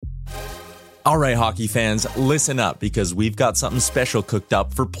All right, hockey fans, listen up because we've got something special cooked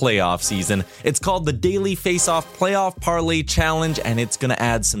up for playoff season. It's called the Daily Face-Off Playoff Parlay Challenge, and it's going to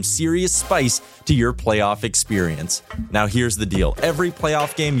add some serious spice to your playoff experience. Now, here's the deal. Every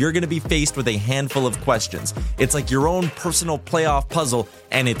playoff game, you're going to be faced with a handful of questions. It's like your own personal playoff puzzle,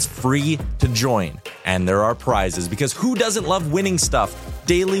 and it's free to join. And there are prizes, because who doesn't love winning stuff?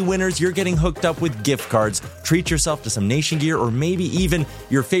 Daily winners, you're getting hooked up with gift cards. Treat yourself to some Nation gear or maybe even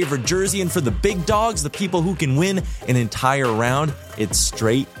your favorite jersey. And for the big dogs, the people who can win an entire round, it's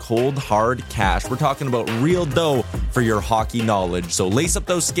straight, cold, hard cash. We're talking about real dough for your hockey knowledge. So lace up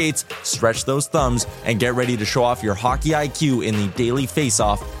those skates, stretch those thumbs, and get ready to show off your hockey IQ in the Daily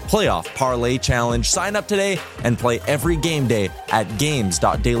Face-Off Playoff Parlay Challenge. Sign up today and play every game day at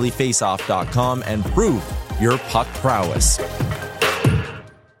games.dailyfaceoff.com and prove your puck prowess.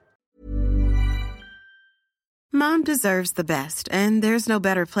 Mom deserves the best, and there's no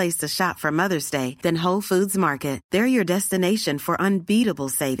better place to shop for Mother's Day than Whole Foods Market. They're your destination for unbeatable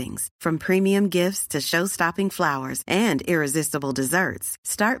savings, from premium gifts to show-stopping flowers and irresistible desserts.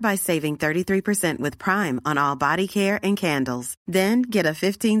 Start by saving 33% with Prime on all body care and candles. Then get a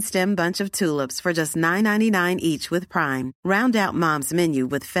 15-stem bunch of tulips for just $9.99 each with Prime. Round out Mom's menu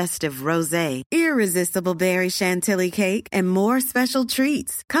with festive rosé, irresistible berry chantilly cake, and more special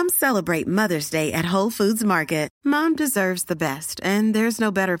treats. Come celebrate Mother's Day at Whole Foods Market. Mom deserves the best, and there's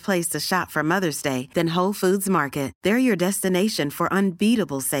no better place to shop for Mother's Day than Whole Foods Market. They're your destination for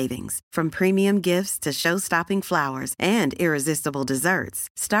unbeatable savings, from premium gifts to show-stopping flowers and irresistible desserts.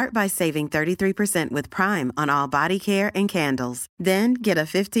 Start by saving 33% with Prime on all body care and candles. Then get a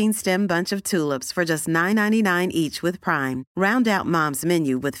 15-stem bunch of tulips for just $9.99 each with Prime. Round out Mom's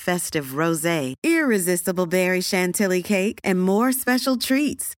menu with festive rosé, irresistible berry chantilly cake, and more special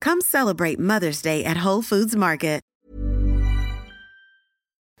treats. Come celebrate Mother's Day at Whole Foods Market.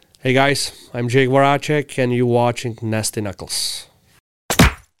 Hey guys, I'm Jake Voracek and you're watching Nasty Knuckles.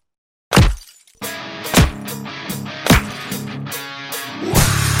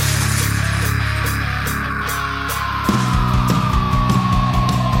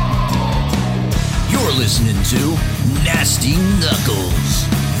 You're listening to Nasty Knuckles,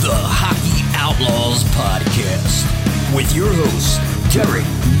 the Hockey Outlaws podcast, with your hosts, Derek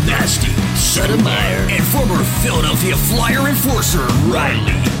Nasty Sotomayor and former Philadelphia Flyer enforcer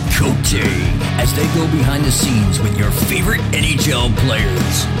Riley Cote, as they go behind the scenes with your favorite NHL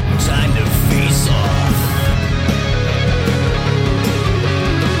players. Time to face off.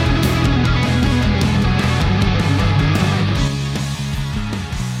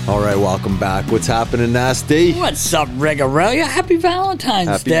 All right, welcome back. What's happening, Nasty? What's up, Regarelia? Happy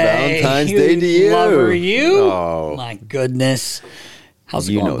Valentine's Day. Happy Valentine's Day to you. Lover, you? Oh. My goodness. How's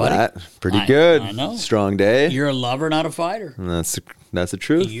it you going, know buddy? that. Pretty good. I know. Strong day. You're a lover, not a fighter. And that's the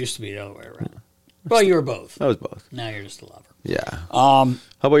truth. You used to be the other way around. Well, you were both. I was both. Now you're just a lover. Yeah. How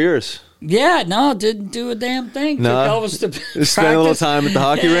about yours? Yeah, no, didn't do a damn thing. No. Took Elvis to Just spent a little time at the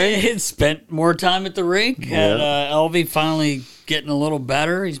hockey rink? It spent more time at the rink. Yeah. And Elvie finally getting a little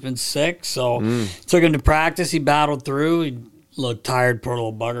better. He's been sick, so took him to practice. He battled through. He looked tired, poor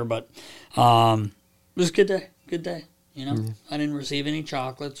little bugger, but it was a good day. Good day. You know, I didn't receive any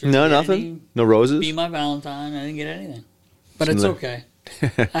chocolates. Or No, nothing? No roses? Be my Valentine. I didn't get anything. But it's okay.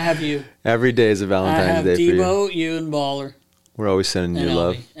 I have you. Every day is a Valentine's Day for you. I have Debo, you, and Baller. We're always sending you And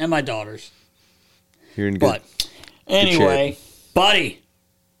love. Elvie. And my daughters. You're in good. But anyway, buddy,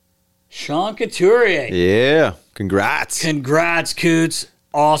 Sean Couturier. Yeah. Congrats. Congrats, Coots.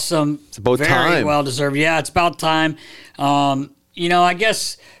 Awesome. It's about Very time. well deserved. Yeah, it's about time. You know, I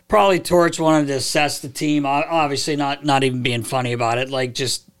guess probably Torch wanted to assess the team. Obviously, not even being funny about it. Like,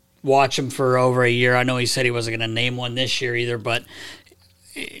 just watch him for over a year. I know he said he wasn't going to name one this year either, but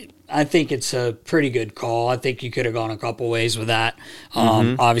I think it's a pretty good call. I think you could have gone a couple ways with that.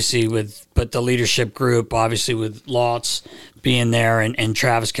 Obviously, but the leadership group, obviously with Lotz being there and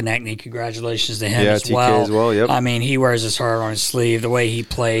Travis Konechny, congratulations to him as TK well. as well, yep. I mean, he wears his heart on his sleeve. The way he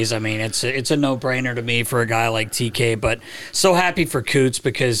plays, I mean, it's a no-brainer to me for a guy like TK. But so happy for Coots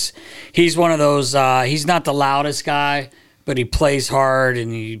because he's one of those. He's not the loudest guy, but he plays hard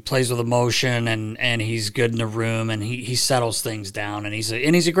and he plays with emotion and he's good in the room and he settles things down and he's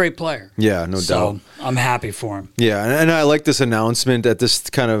a great player. Yeah, no doubt. So I'm happy for him. Yeah, and I like this announcement at this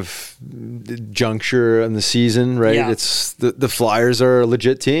kind of juncture in the season, right? Yeah. It's the Flyers are a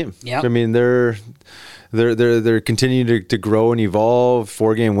legit team. Yeah. I mean, they're continuing to grow and evolve.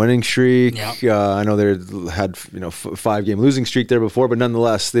 4-game winning streak. Yep. I know they had 5-game losing streak there before, but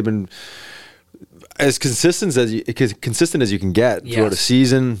nonetheless, they've been as consistent as you can get throughout a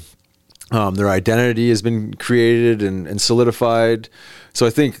season. Their identity has been created and solidified. So I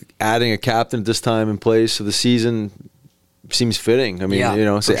think adding a captain at this time and place of the season seems fitting. I mean,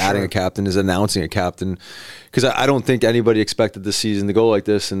 adding a captain is announcing a captain, because I don't think anybody expected this season to go like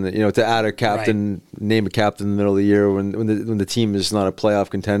this, and to add a captain, name a captain in the middle of the year when the team is not a playoff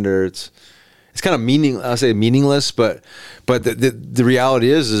contender, it's kind of meaningless, but the reality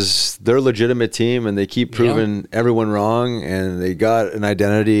is they're a legitimate team, and they keep proving everyone wrong, and they got an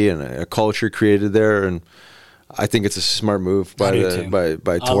identity and a culture created there, and I think it's a smart move by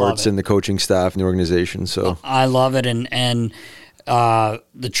Torts and the coaching staff and the organization. So I love it, and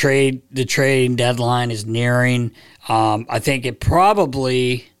the trading deadline is nearing. I think it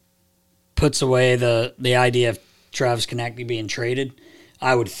probably puts away the idea of Travis Konecny being traded.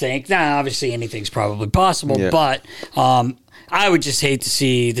 I would think. Now, obviously, anything's probably possible, but I would just hate to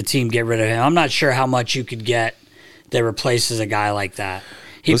see the team get rid of him. I'm not sure how much you could get that replaces a guy like that.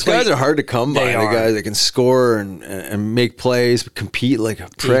 Those guys are hard to come by. The guys that can score and make plays, compete like a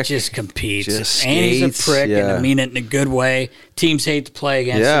prick. He just competes. And he's a prick, and I mean it in a good way. Teams hate to play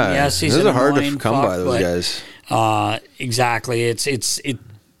against him. Yes, he's those are hard to come by, those guys. Exactly. It's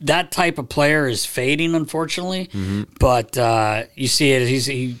that type of player is fading, unfortunately. Mm-hmm. But you see it.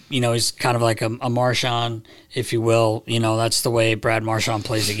 He's kind of like a Marchand, if you will. That's the way Brad Marchand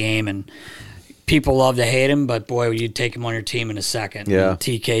plays the game, and people love to hate him, but boy, you'd take him on your team in a second. Yeah. And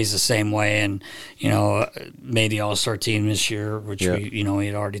TK's the same way, and made the All-Star team this year, which we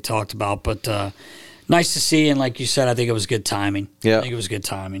had already talked about. But nice to see, and like you said, I think it was good timing. Yeah, I think it was good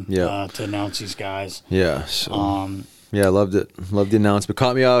timing. To announce these guys. Yeah. So, I loved it. Loved the announcement.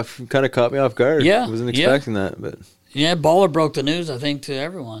 Kind of caught me off guard. Yeah, I wasn't expecting that, but Baller broke the news, I think, to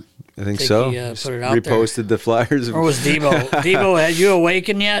everyone. I think so. He put it out reposted there. The flyers. Or was Debo? Debo, had you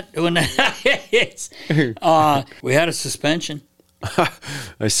awakened yet? We had a suspension.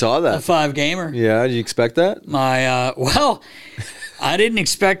 I saw that. A 5-gamer. Yeah, did you expect that? I didn't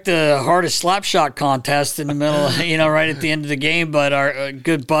expect the hardest slap shot contest in the middle, right at the end of the game, but our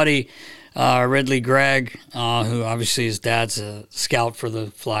good buddy Ridley Gregg, who obviously his dad's a scout for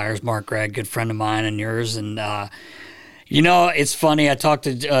the Flyers, Mark Gregg, good friend of mine and yours, and it's funny. I talked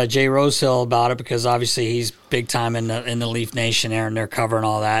to Jay Rosehill about it because obviously he's big time in the Leaf Nation there, and they're covering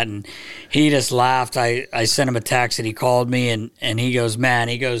all that. And he just laughed. I sent him a text, and he called me, and he goes, "Man,"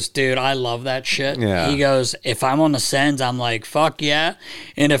 he goes, "Dude, I love that shit." Yeah. He goes, "If I'm on the Sens, I'm like, fuck yeah,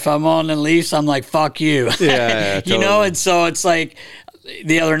 and if I'm on the Leafs, I'm like, fuck you." Yeah, totally. And so it's like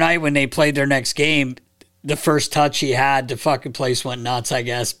the other night when they played their next game. The first touch he had, the fucking place went nuts, I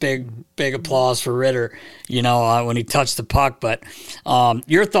guess. Big applause for Ritter, when he touched the puck. But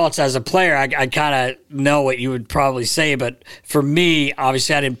your thoughts as a player, I kind of know what you would probably say. But for me,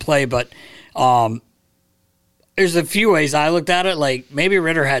 obviously I didn't play, but there's a few ways I looked at it. Like maybe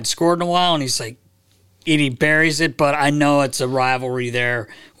Ritter had scored in a while, and he's like, and he buries it. But I know it's a rivalry there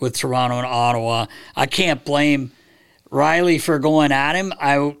with Toronto and Ottawa. I can't blame Riley for going at him.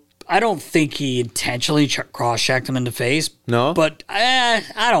 I don't think he intentionally cross-checked him in the face. No? But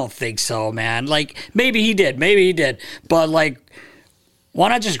I don't think so, man. Like, maybe he did. But, like, why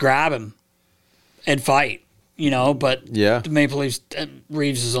not just grab him and fight, But the Maple Leafs,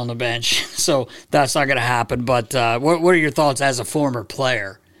 Reeves is on the bench, so that's not going to happen. But what are your thoughts as a former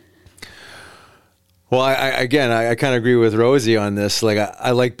player? Well, I kind of agree with Rosie on this. Like,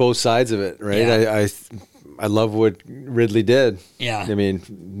 I like both sides of it, right? Yeah. I love what Ridley did. Yeah. I mean,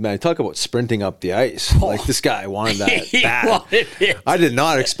 man, talk about sprinting up the ice. Like, this guy wanted that bad. I did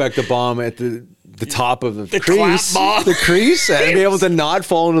not expect a bomb at the top of the crease. The crease. And be able to not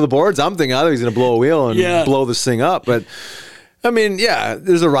fall into the boards. I'm thinking, I think he's going to blow a wheel and blow this thing up. But, I mean,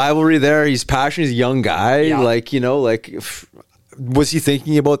 there's a rivalry there. He's passionate. He's a young guy. Yeah. Was he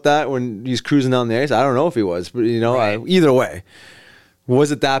thinking about that when he's cruising down the ice? I don't know if he was. But, either way.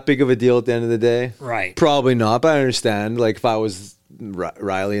 Was it that big of a deal at the end of the day? Right. Probably not, but I understand. Like, if I was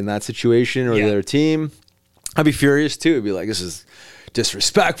Riley in that situation or their team, I'd be furious too. I'd be like, this is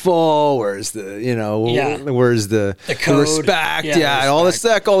disrespectful. Where's the, where's the code. The respect? Yeah, all this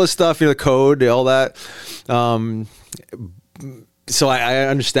stuff, the code, all that. So I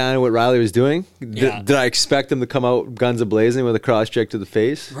understand what Riley was doing. Did I expect him to come out guns a-blazing with a cross-check to the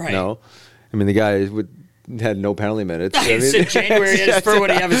face? Right. No. I mean, the guy had no penalty minutes. It's in January. When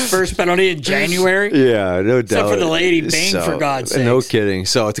he had his first penalty in January. Yeah, no doubt. Except for the Lady Bing, for God's sake. No kidding.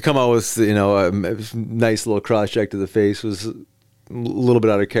 So to come out with a nice little cross check to the face was a little bit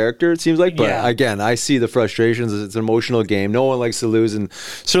out of character, it seems like. But again, I see the frustrations. It's an emotional game. No one likes to lose, and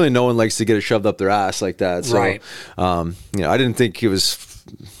certainly no one likes to get it shoved up their ass like that. So, right. I didn't think he was.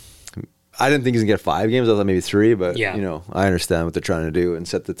 I didn't think he's gonna get 5 games. I thought maybe 3, but Yeah. you know, I understand what they're trying to do and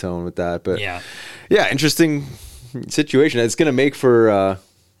set the tone with that. But Yeah. Interesting situation. It's gonna make for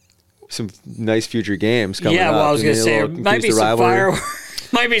some nice future games coming up. Yeah, well, I was gonna say it increase might be the some rivalry.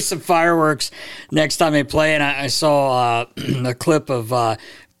 might be some fireworks next time they play. And I saw a clip of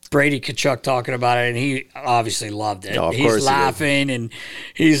Brady Tkachuk talking about it, and he obviously loved it. Oh, of he's course he did. laughing, and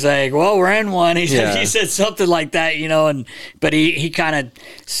he's like, "Well, we're in one." He said something like that, you know. But he kind of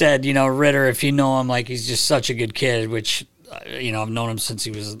said, you know, Ritter, if you know him, like he's just such a good kid, which. You know, I've known him since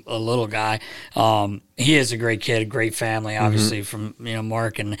he was a little guy. He is a great kid, a great family, obviously, from, you know,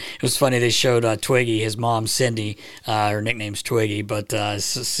 Mark. And it was funny, they showed Twiggy, his mom, Cindy, her nickname's Twiggy, but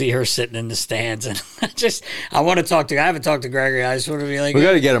see her sitting in the stands. And I want to talk to, I haven't talked to Gregory. I just want to be like, We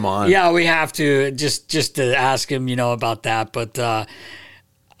got to get him on. yeah, we have to, just to ask him, you know, about that. But I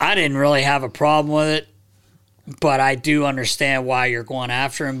didn't really have a problem with it. But I do understand why you're going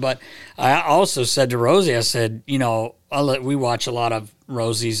after him. But I also said to Rosie, I said, you know, we watch a lot of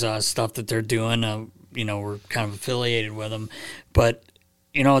Rosie's stuff that they're doing. You know, we're kind of affiliated with them. But,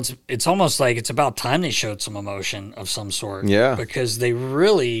 you know, it's almost like it's about time they showed some emotion of some sort. Yeah. Because they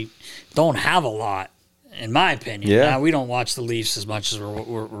really don't have a lot, in my opinion. Yeah. Now, we don't watch the Leafs as much as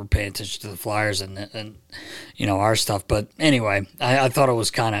we're paying attention to the Flyers and you know, our stuff. But anyway, I thought it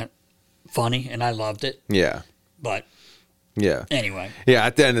was kind of funny, and I loved it. Yeah. But Yeah. anyway. Yeah,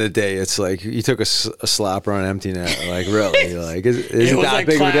 at the end of the day, it's like you took a slapper on empty net. Like, really? Like, is it was that a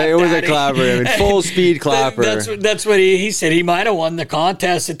big of a day? It was a clapper. I mean, full speed clapper. That's what he said. He might have won the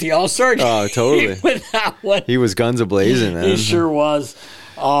contest at the All-Star game. Oh, totally. With that one. He was guns a-blazing, man. He sure was.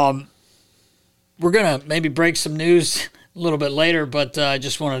 We're going to maybe break some news a little bit later, but I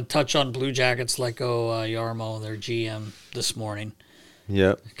just want to touch on Blue Jackets let go Yarmo, their GM, this morning.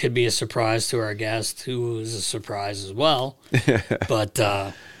 Yep. Could be a surprise to our guest, who is a surprise as well. But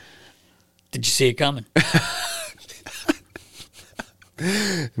did you see it coming?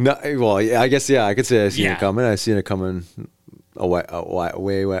 No, well, yeah, I guess, yeah, I could say I seen Yeah. it coming. I seen it coming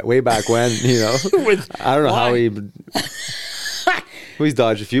way back when, you know. I don't know how he's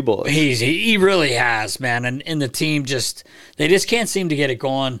dodged a few bullets. He really has, man. And the team they just can't seem to get it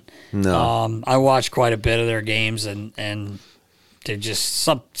going. No. I watched quite a bit of their games, and they're just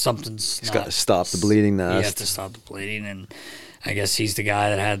something's He's got to stop the bleeding You have nest. to stop the bleeding, and I guess he's the guy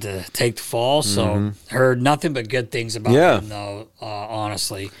that had to take the fall. So heard nothing but good things about him, though.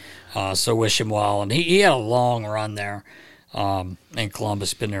 Honestly, so wish him well. And he had a long run there. In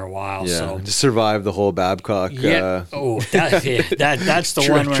Columbus, been there a while. Yeah, So just survived the whole Babcock. yeah. That's the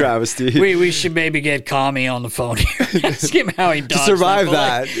one where travesty. We should maybe get Kami on the phone here. Ask him how he To dodged survive bullet.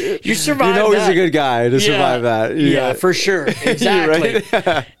 that. You survived You know that. he's a good guy to survive that. Yeah, for sure. Exactly.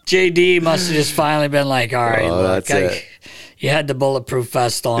 Right? JD must have just finally been like, all right, look, that's it. you had the bulletproof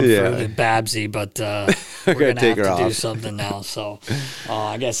vest on Yeah. for the Babsy, but we're going to take have her to do off. something now. So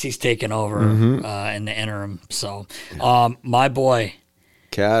I guess he's taking over in the interim. So my boy,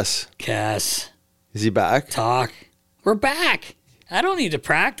 Cass, Cass, is he back? talk. We're back. I don't need to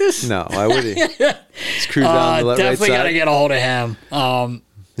practice. No, why would he? Just cruise down the right Definitely got to side. get a hold of him.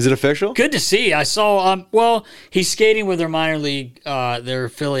 Is it official? Good to see. I saw. Well, he's skating with their minor league, their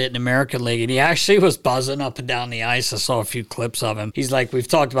affiliate in the American League, and he actually was buzzing up and down the ice. I saw a few clips of him. He's like, we've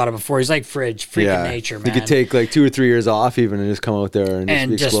talked about it before. He's like freaking nature, man. He could take like 2 or 3 years off even and just come out there and just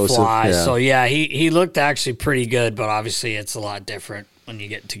be explosive. fly. Yeah. So yeah, he looked actually pretty good, but obviously it's a lot different when you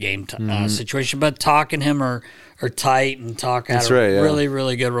get to game situation. But Talk and him are tight, and Talk had a really,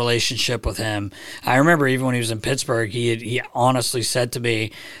 really good relationship with him. I remember even when he was in Pittsburgh, he honestly said to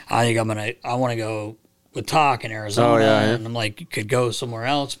me, I want to go with Talk in Arizona. And I'm like, you could go somewhere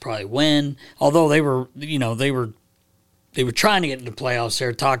else, probably win. Although they were trying to get into the playoffs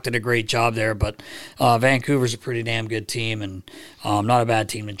there. Talk did a great job there, but Vancouver's a pretty damn good team, and not a bad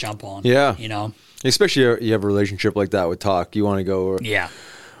team to jump on. Yeah. You know? Especially you have a relationship like that with Talk. You want to go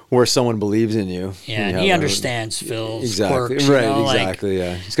where someone believes in you. Yeah, and he understands Phil's exactly. quirks. Right, you know, exactly,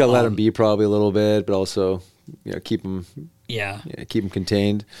 yeah. He's got to let him be probably a little bit, but also keep him keep him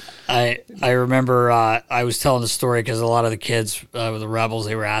contained. I remember I was telling the story because a lot of the kids with the Rebels,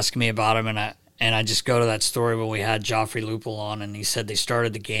 they were asking me about him, and I just go to that story when we had Joffrey Lupul on, and he said they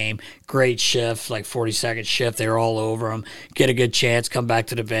started the game, great shift, like 40-second shift. They were all over him, get a good chance, come back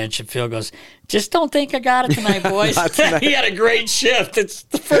to the bench, and Phil goes, just don't think I got it tonight, boys. He had a great shift. It's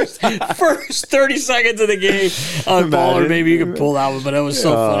the first 30 seconds of the game. Baller, maybe you can pull that one, but it was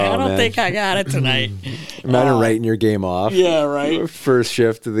so funny. I don't think I got it tonight. Imagine writing your game off. Yeah, right. First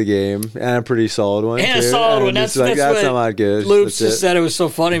shift of the game, and a pretty solid one. And too. a solid one. That's That's not good. Loops just said it was so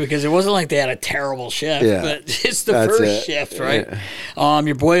funny because it wasn't like they had a terrible shift, but it's the first shift, right? Yeah.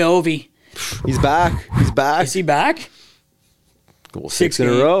 Your boy Ovi He's back. He's back. Is he back? Well, 6 in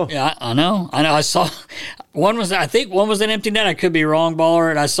a row. Yeah, I know. I saw I think one was an empty net. I could be wrong, baller.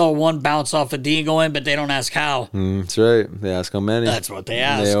 And I saw one bounce off a D and go in, but they don't ask how. That's right. They ask how many. That's what they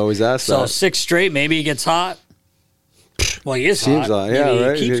ask. They always ask that. So 6 straight. Maybe he gets hot. Well, he is Seems hot. like, yeah, maybe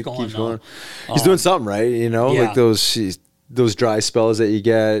right. He keeps going. He's doing something right, you know, yeah. like those dry spells that you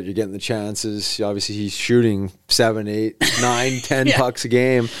get. You're getting the chances. Obviously, he's shooting 7, 8, 9, 10 Yeah. pucks a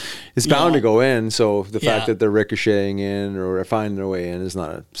game. It's bound to go in. So the fact Yeah. that they're ricocheting in or finding their way in is not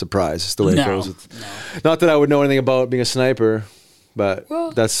a surprise. It's the way it goes. No. Not that I would know anything about being a sniper, but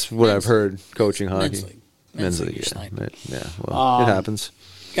that's what I've heard coaching hockey. Men's league, yeah. sniper. Yeah, well, it happens.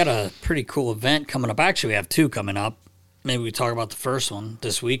 Got a pretty cool event coming up. Actually, we have 2 coming up. Maybe we talk about the first one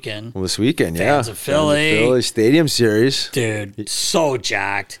this weekend. Well, this weekend, Fans of Philly. Stadium Series. Dude, so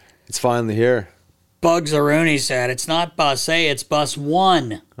jacked. It's finally here. Bugs Aruni said, it's not bus A, it's bus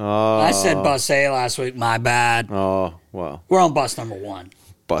 1. Oh. I said bus A last week. My bad. Oh, wow. We're on bus number 1.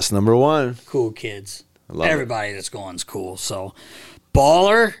 Bus number 1. Cool kids. I love Everybody that's going is cool. So,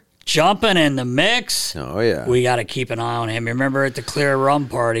 Baller jumping in the mix. Oh, yeah. We got to keep an eye on him. Remember at the Clear Rum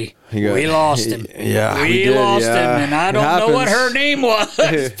party? We lost him. Yeah, we did, lost him, yeah. and I don't know what her name was,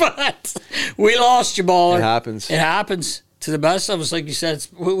 but we lost you, Baller. It happens. It happens to the best of us. Like you said,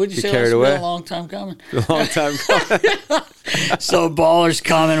 what would you say? Carried It's away. been a long time coming. A long time coming. So Baller's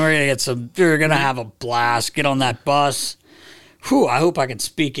coming. We're gonna get some. We're gonna have a blast. Get on that bus. Whew, I hope I can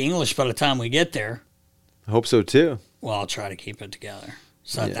speak English by the time we get there. I hope so, too. Well, I'll try to keep it together.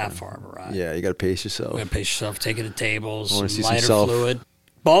 It's not that far of a ride. Yeah, you got to pace yourself. You gotta pace yourself, take it to tables, wanna see some some lighter fluid.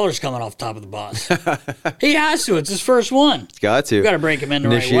 Baller's coming off the top of the bus. He has to. It's his first one. Got to. You got to break him in the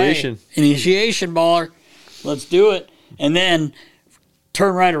Initiation. right way. Initiation, Baller. Let's do it. And then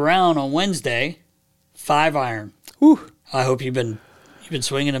turn right around on Wednesday, 5-iron. Whew. I hope you've been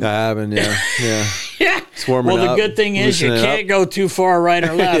swinging them. I haven't, yeah. Yeah. It's warming Well, the up, good thing is you loosening can't up. go too far right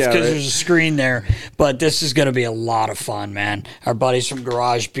or left because Yeah, right. there's a screen there. But this is going to be a lot of fun, man. Our buddies from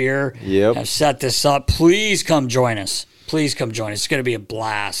Garage Beer have set this up. Please come join us. Please come join us. It's going to be a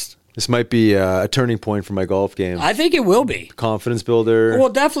blast. This might be a turning point for my golf game. I think it will be. Confidence builder. Well,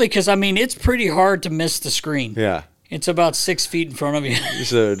 definitely, because, I mean, it's pretty hard to miss the screen. Yeah. It's about 6 feet in front of you.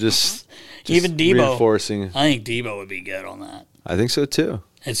 So just Even Debo. reinforcing. I think Debo would be good on that. I think so, too.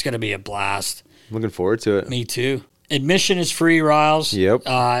 It's going to be a blast. Looking forward to it. Me too. Admission is free, Riles. Yep.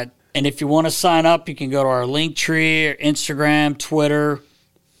 And if you want to sign up, you can go to our link tree, or Instagram, Twitter.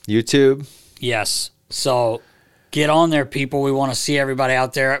 YouTube. Yes. So get on there, people. We want to see everybody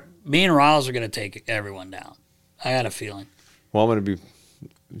out there. Me and Riles are going to take everyone down. I got a feeling. Well, I'm going to be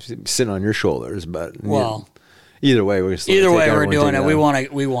sitting on your shoulders, but Well, either way, we're doing it. We want to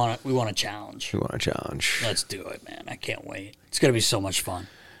challenge. We want a challenge. Let's do it, man. I can't wait. It's going to be so much fun.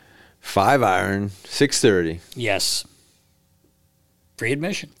 5-iron, 6:30. Yes. Free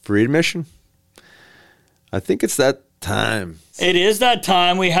admission. Free admission. I think it's that time. It is that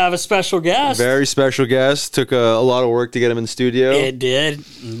time. We have a special guest. Very special guest. Took a lot of work to get him in the studio. It did.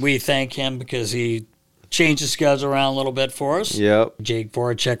 We thank him because he changed the schedule around a little bit for us. Yep. Jake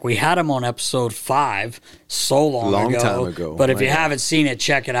Voracek. We had him on episode 5 so long ago. Time ago. But if you haven't seen it,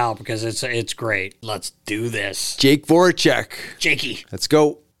 check it out because it's great. Let's do this. Jake Voracek. Jakey. Let's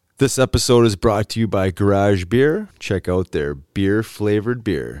go. This episode is brought to you by Garage Beer. Check out their beer-flavored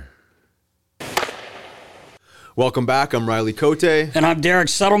beer. Welcome back. I'm Riley Cote. And I'm Derek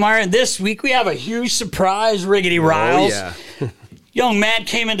Settlemeyer. And this week we have a huge surprise, Riggedy Riles. Oh, yeah. Young Matt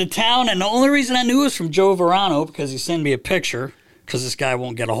came into town, and the only reason I knew was from Joe Verano because he sent me a picture, because this guy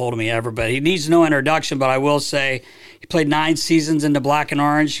won't get a hold of me ever, but he needs no introduction, but I will say he played 9 seasons in the Black and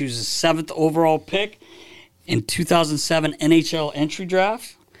Orange. He was the 7th overall pick in 2007 NHL entry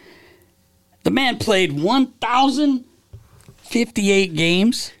draft. The man played 1,058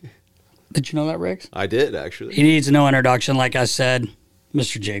 games. Did you know that, Riggs? I did, actually. He needs no introduction, like I said.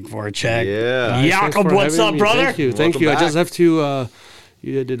 Mr. Jake Voracek. Yeah. Jakob, what's up, brother? Thank you. Welcome I back. just have to...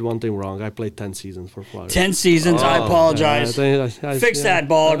 you did one thing wrong. I played 10 seasons for Florida. 10 seasons. I apologize. Fix that,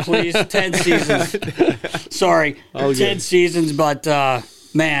 baller, please. 10 seasons. Sorry. 10 seasons, but,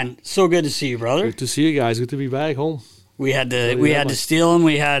 man, so good to see you, brother. Good to see you guys. Good to be back home. We had to steal him.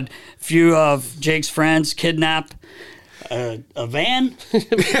 We had a few of Jake's friends kidnap a van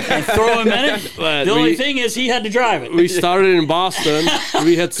and throw him in it. But The only thing is he had to drive it. We started in Boston.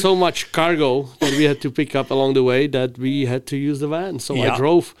 We had so much cargo that we had to pick up along the way that we had to use the van. So Yeah. I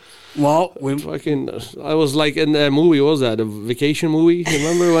drove. Well, I was like in a movie. What was that? A vacation movie?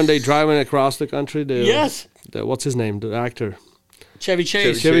 Remember when they driving across the country? Yes. What's his name? The actor. Chevy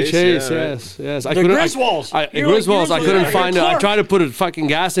Chase. Yes. The Griswolds. Griswolds. I couldn't find it. I tried to put a fucking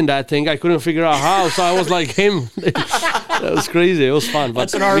gas in that thing. I couldn't figure out how. So I was like him. That was crazy. It was fun.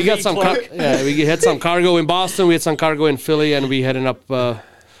 But that's an RV we got some. We had some cargo in Boston. We had some cargo in Philly, and we heading up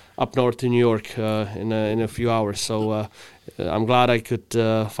north to New York in a few hours. So I'm glad I could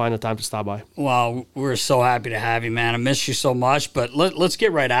find the time to stop by. Well, we're so happy to have you, man. I miss you so much. But let's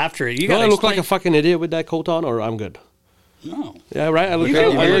get right after it. Do I look like a fucking idiot with that coat on, or I'm good? No. Yeah, right. I look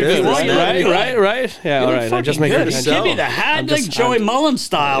good. Right. Yeah, all right. I just make it. Give me the hat like Joey Mullen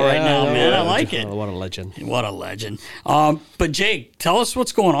style right now, man. I like it. What a legend. What a legend. But Jake, tell us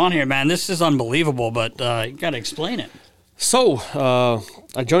what's going on here, man. This is unbelievable, but you got to explain it. So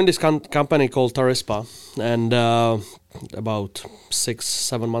I joined this company called Tarispa, and about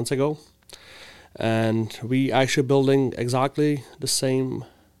 6-7 months ago, and we actually building exactly the same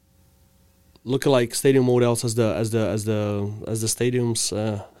lookalike stadium models as the stadiums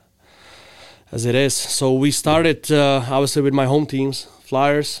as it is. So we started obviously with my home teams,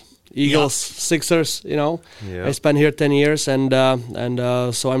 Flyers, Eagles, Sixers. I spent here 10 years, and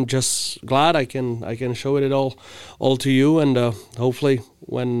so I'm just glad I can show it all to you, and hopefully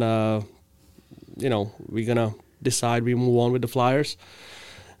when we're gonna decide we move on with the Flyers,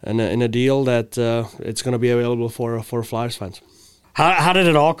 and in a deal that it's gonna be available for Flyers fans. How did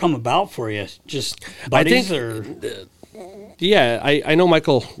it all come about for you? Just buddies, I know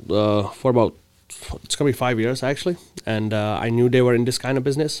Michael for about, it's going to be 5 years actually, and I knew they were in this kind of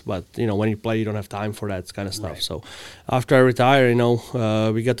business, but when you play you don't have time for that kind of stuff. Right. So after I retire,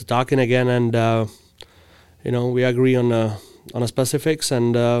 we got to talking again, and we agree on the specifics,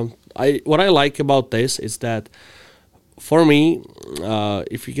 and what I like about this is that for me,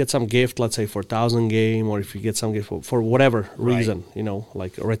 if you get some gift, let's say for 1,000 game, or if you get some gift for whatever reason,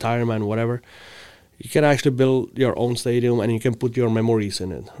 like a retirement, whatever, you can actually build your own stadium and you can put your memories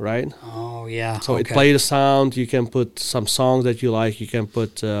in it, right? Oh, yeah. So it plays the sound, you can put some songs that you like, you can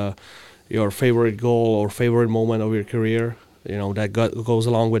put your favorite goal or favorite moment of your career, that goes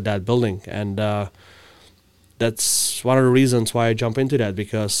along with that building. And that's one of the reasons why I jump into that,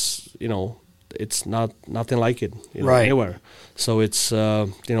 because, it's nothing like it anywhere. So it's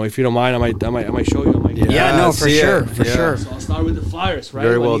if you don't mind, I might show you. For sure. So I'll start with the Flyers, right?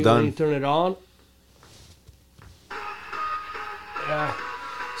 Very well done. When you turn it on. Yeah.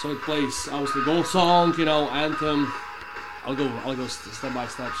 So it plays obviously goal song, anthem. I'll go step by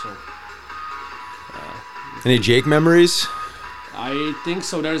step. So. Any Jake memories? I think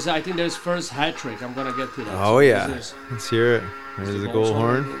so. I think there's first hat trick. I'm gonna get to that. Oh yeah. Let's hear it. There's the goal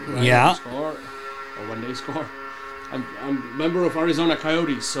horn. Right, yeah. Score, or when they score. I'm a member of Arizona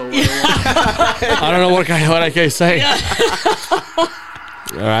Coyotes, so I don't know what I can say. Yeah.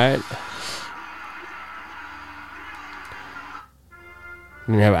 All right.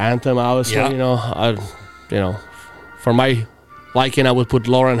 And you have anthem, obviously. Yeah. For my liking, I would put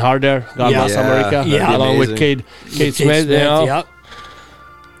Lauren Hart there. God bless America. Yeah. Along with Kate Smith. Yep.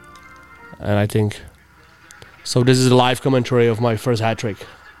 And I think. So this is the live commentary of my first hat trick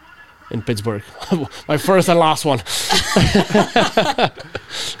in Pittsburgh. My first and last one.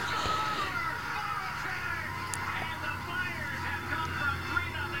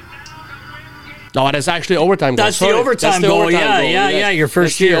 No, that's actually overtime goal. That's the overtime goal. Yeah. Your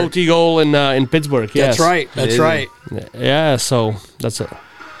first year. The OT goal in Pittsburgh. Yes. That's right. Yeah. So that's it.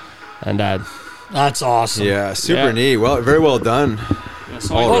 And that's awesome. Yeah, super neat. Well, very well done.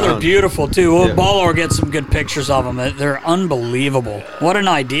 They're beautiful too. We'll Baller get some good pictures of them. They're unbelievable. What an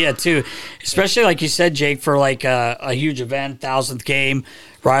idea too, especially like you said, Jake, for like a huge event, 1,000th game.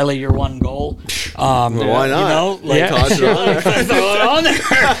 Riley, your one goal. Why not? Throw it on there.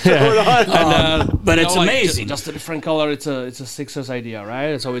 But it's amazing. Just a different color. It's a Sixers idea,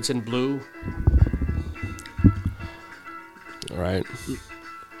 right? So it's in blue. All right.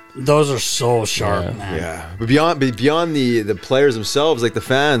 Those are so sharp, man. Yeah, but beyond the players themselves, like the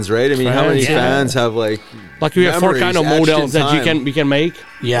fans, right? I mean, how many fans have like we have 4 kind of models that we can make,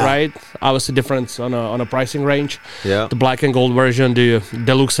 yeah, right? Obviously, difference on a pricing range. Yeah, the black and gold version, the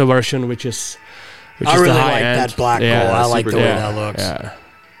deluxe version, which is I really the like end. that black gold. I like the way that looks.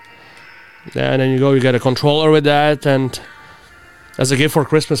 Yeah, and then you get a controller with that, and as a gift for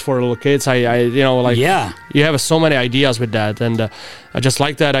Christmas for little kids, you have so many ideas with that, and I just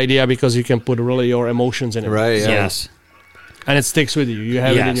like that idea because you can put really your emotions in it. Right. Yeah. Yes. And it sticks with you. You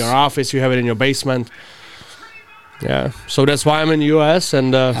have it in your office. You have it in your basement. Yeah. So that's why I'm in the U.S.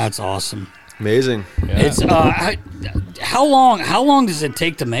 and that's awesome. Amazing. Yeah. It's how long does it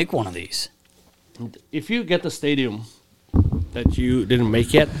take to make one of these? If you get the stadium that you didn't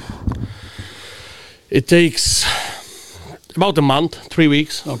make yet, it takes About a month, 3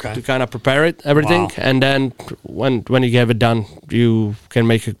 weeks, to kind of prepare it, everything, and then when you have it done, you can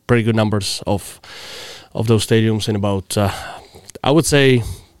make pretty good numbers of those stadiums in about. I would say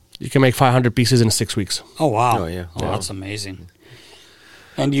you can make 500 pieces in 6 weeks. Oh wow! Oh yeah, That's amazing.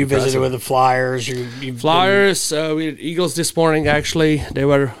 And you visited with the Flyers. Flyers. We had Eagles this morning. Actually, they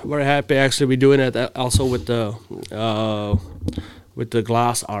were very happy. Actually, we're doing it also with the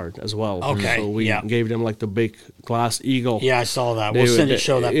glass art as well. Okay. So we gave them like the big glass eagle. Yeah, I saw that. We'll send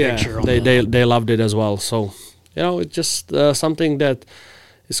show that picture. They loved it as well. So it's just something that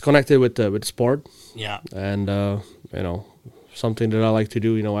is connected with sport. Yeah. And something that I like to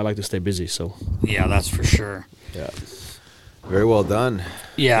do. I like to stay busy. So. Yeah, that's for sure. Yeah. Very well done.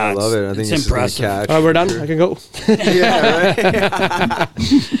 Yeah, I love it. I think it's impressive. Catch. All right, we're done. I can go. Yeah,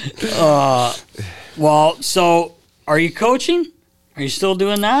 right. Well, so are you coaching? Are you still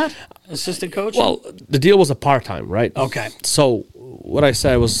doing that? Assistant coaching? Well, the deal was a part-time, right? Okay. So what I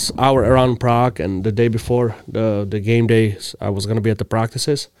said was hour around Prague, and the day before the game day, I was going to be at the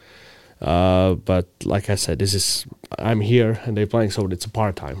practices. But like I said, I'm here and they're playing, so it's a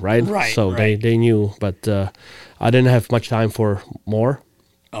part-time, right? Right. So they knew, but I didn't have much time for more.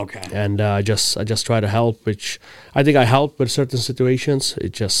 Okay. And I just try to help, which I think I helped with certain situations.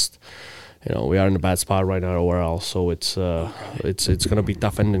 It just, we are in a bad spot right now overall, so it's going to be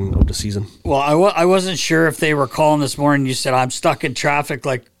tough ending of the season. Well, I wasn't sure if they were calling this morning. You said, I'm stuck in traffic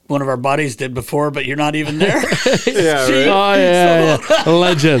like one of our buddies did before, but you're not even there. Yeah, right. Oh yeah.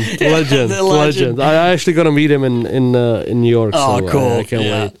 Legend. I actually gonna meet him in New York. Oh, so cool. I can't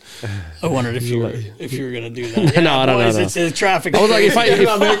wait. I wondered if you were gonna do that. Yeah, No. It's traffic. I was like,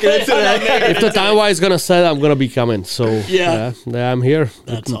 if the time wise gonna set, I'm gonna be coming. So yeah, I'm here.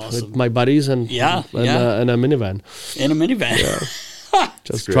 That's awesome. With my buddies and and a minivan. In a minivan. Yeah.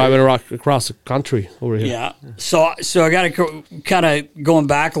 Just driving across the country over here. Yeah. So I got to kind of going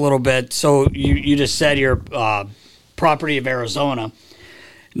back a little bit. So you just said your property of Arizona.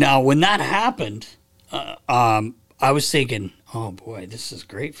 Now, when that happened, I was thinking, oh boy, this is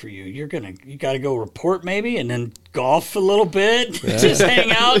great for you. You got to go report maybe, and then golf a little bit, just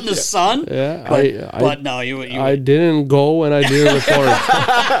hang out in the sun. Yeah. But no, you. I didn't go and I didn't report.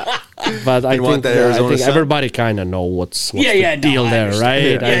 But I think everybody kind of know what's the deal there,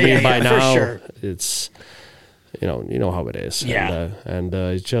 right? I mean, by now, sure. It's you know how it is. Yeah. And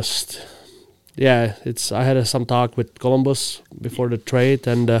it's just it's. I had some talk with Columbus before the trade,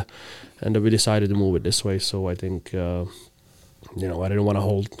 and we decided to move it this way. So I think. I didn't want to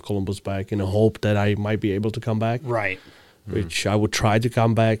hold Columbus back in the hope that I might be able to come back. Right. Which I would try to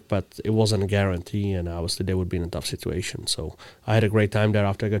come back, but it wasn't a guarantee, and obviously they would be in a tough situation. So I had a great time there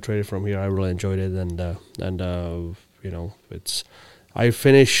after I got traded from here. I really enjoyed it, I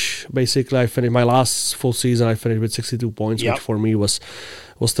finished my last full season. I finished with 62 points, which for me was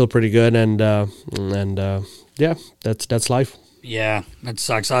still pretty good, that's life. Yeah, that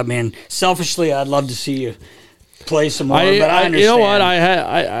sucks. I mean, selfishly, I'd love to see you play some more, but I understand. You know what?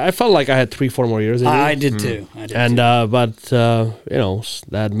 I felt like I had 3-4 more years. I did too. But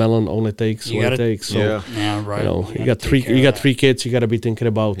that melon only takes what it takes. So, right. You got three kids. You got to be thinking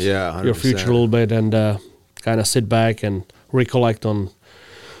about 100%. Your future a little bit, and kind of sit back and recollect on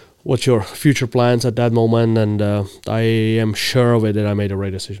what's your future plans at that moment. And I am sure of it that I made the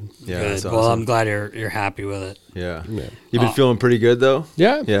right decision. Yeah, good. that's awesome. Well, I'm glad you're happy with it. Yeah. You've been feeling pretty good though.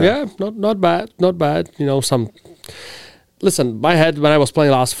 Yeah. Not bad. Listen, my head when I was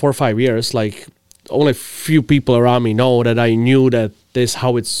playing last 4 or 5 years, like only few people around me know that I knew that this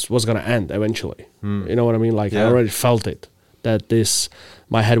how it was gonna end eventually. You know what I mean? Like I already felt it that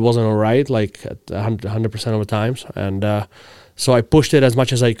my head wasn't all right, like at 100% of the times, and so I pushed it as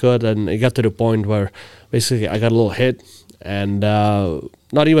much as I could, and it got to the point where basically I got a little hit, and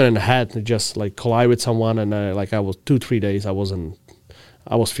not even in the head, it just like collide with someone, and I was 2-3 days I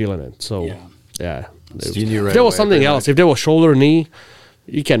was feeling it. So yeah. If there was something else, if there was shoulder, knee,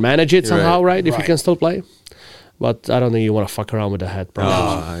 you can manage it somehow, right? If you can still play. But I don't think you want to fuck around with the head. Probably.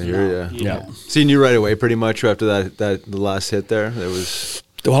 I hear you. Yeah. Seen you right away, pretty much after the last hit there. There was.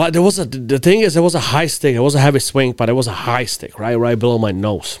 Well, there was the thing is there was a high stick. It was a heavy swing, but it was a high stick right below my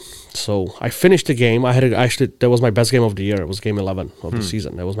nose. So I finished the game. That was my best game of the year. It was game 11 of the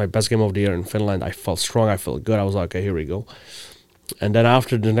season. That was my best game of the year in Finland. I felt strong. I felt good. I was like, okay, here we go. And then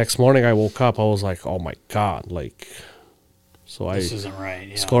after the next morning, I woke up. I was like, "Oh my god!" This isn't right.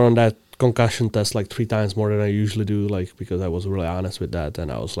 Yeah. Scored on that concussion test like 3 times more than I usually do, like because I was really honest with that. And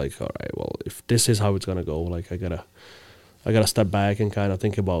I was like, "All right, well, if this is how it's gonna go, like I gotta step back and kind of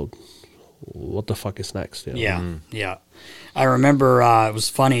think about what the fuck is next? You know? Yeah, yeah. I remember it was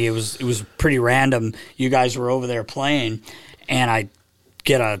funny. It was pretty random. You guys were over there playing, and I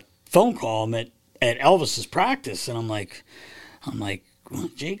get a phone call at Elvis's practice, and I'm like, well,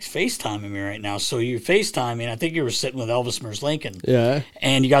 Jake's FaceTiming me right now. So you're FaceTiming. I think you were sitting with Elvis Lincoln. Yeah.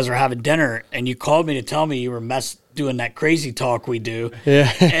 And you guys were having dinner, and you called me to tell me you were doing that crazy talk we do.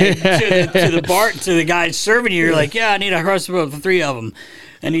 Yeah. And to the guy serving you, you're like, yeah, I need a crust for 3 of them.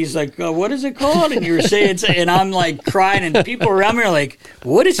 And he's like, what is it called? And you were saying, and I'm like crying, and people around me are like,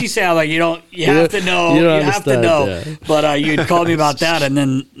 what does he say? I'm like, you have to know. You have to know. Yeah. But you'd called me about that, and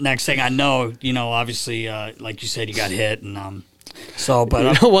then next thing I know, obviously, like you said, you got hit, and so.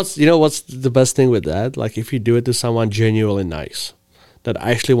 But you know what's the best thing with that? Like if you do it to someone genuinely nice, that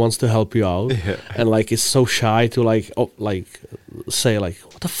actually wants to help you out, and like is so shy to say like,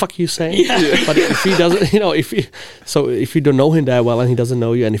 what the fuck are you saying? Yeah. But if he doesn't, if you don't know him that well and he doesn't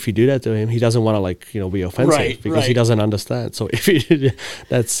know you, and if you do that to him, he doesn't want to be offensive because he doesn't understand. So if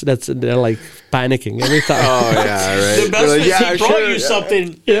that's they're like panicking every time. Oh yeah, right. The best is he brought you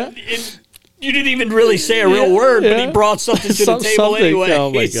something. Yeah. You didn't even really say a real word, but he brought something to the table anyway. Oh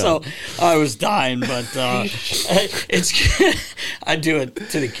my God. So I was dying, but I do it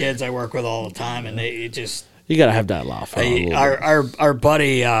to the kids I work with all the time, and they just. You gotta have that laugh. Our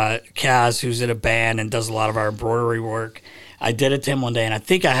buddy Kaz, who's in a band and does a lot of our embroidery work, I did it to him one day, and I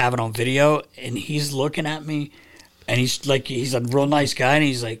think I have it on video. And he's looking at me, and he's a real nice guy, and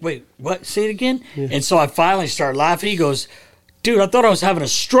he's like, "Wait, what? Say it again." Yeah. And so I finally started laughing. He goes, "Dude, I thought I was having a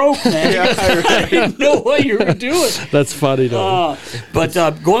stroke, man." I didn't know what you were doing. That's funny, though. But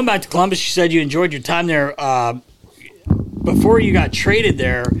going back to Columbus, you said you enjoyed your time there. Before you got traded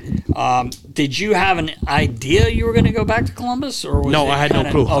there, did you have an idea you were going to go back to Columbus? Or was no, I had no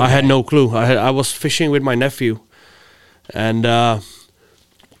clue. Okay. I had no clue. I was fishing with my nephew, and I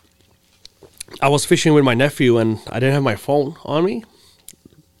was fishing with my nephew, and I didn't have my phone on me.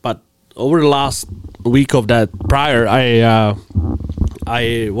 But over the last week of that prior, I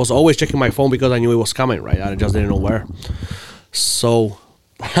was always checking my phone because I knew it was coming, right? I just didn't know where. So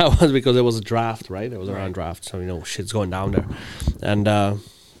that was because it was a draft, right? It was around draft, so shit's going down there. And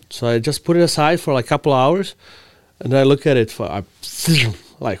so I just put it aside for like a couple of hours, and then I look at it for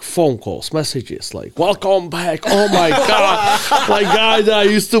like phone calls, messages, like welcome back. Oh my God, like guys that I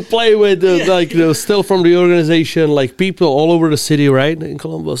used to play with, still from the organization, like people all over the city, right, in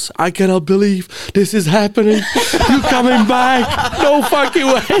Columbus. I cannot believe this is happening. You coming back? No fucking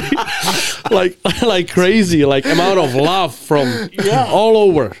way. like crazy, like amount of love from all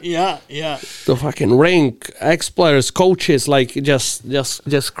over. Yeah. The fucking rink, ex-players, coaches, like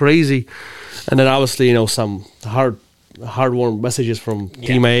just crazy. And then obviously, some hard-won messages from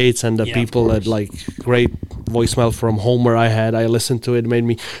teammates and the people that great voicemail from Homer I listened to it, made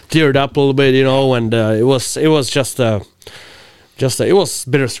me teared up a little bit, and it was just it was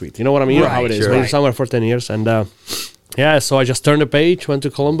bittersweet, you know what I mean? You know how it is when you're somewhere for 10 years, and so I just turned the page, went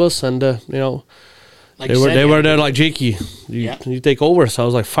to Columbus, and they were there like, Jakey, you take over. So I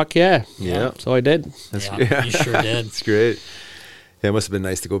was like, fuck yeah. So I did. You sure did. That's great. Yeah, it must have been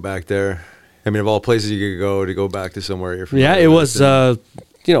nice to go back there. I mean, of all places you could go back to somewhere you're from. Yeah, it was, I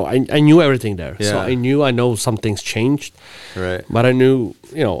knew everything there. Yeah. So I know some things changed. Right. But I knew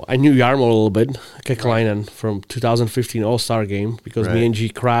Jarmo a little bit, Kekalainen from 2015 All-Star game, because me and G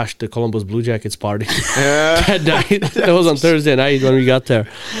crashed the Columbus Blue Jackets party that night. It was on Thursday night when we got there.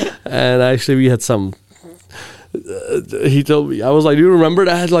 And actually we had some... he told me, I was like, do you remember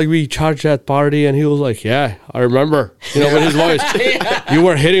that? Like, we charged that party, and he was like, yeah, I remember. With his voice, you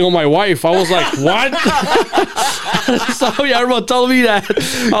were hitting on my wife. I was like, what? So Jarmo told me that.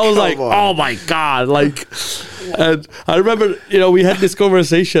 I was oh my God. And I remember, we had this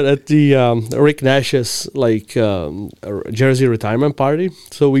conversation at the Rick Nash's jersey retirement party.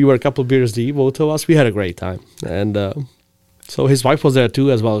 So we were a couple of beers deep, both of us. We had a great time. And so his wife was there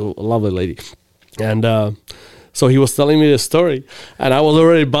too as well, a lovely lady. And so he was telling me this story, and I was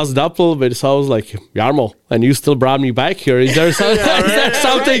already buzzed up a little bit. So I was like, Jarmo, and you still brought me back here. Is there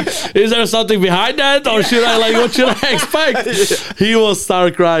something? Is there something behind that, or should I what should I expect? He will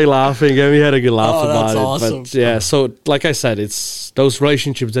start crying, laughing, and we had a good laugh about it. Awesome. But so like I said, it's those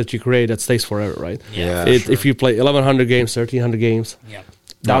relationships that you create that stays forever, right? Yeah. Sure. If you play 1,100 games, 1,300 games,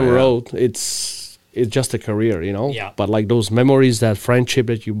 down the road, it's just a career, Yeah. But those memories, that friendship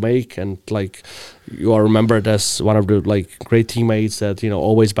that you make, and you are remembered as one of the great teammates that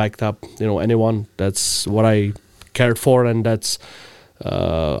always backed up anyone. That's what I cared for, and that's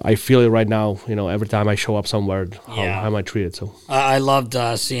I feel it right now. Every time I show up somewhere, how am I treated? So I loved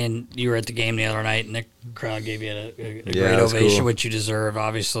seeing you were at the game the other night, and the crowd gave you a great ovation, cool. Which you deserve,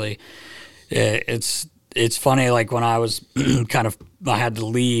 obviously. it's funny. Like when I was I had to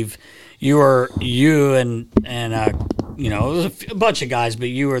leave. You and you know, it was a bunch of guys, but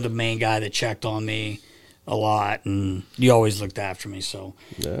you were the main guy that checked on me a lot, and you always looked after me. So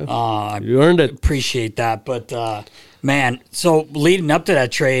you earned it. Appreciate that. But man, so leading up to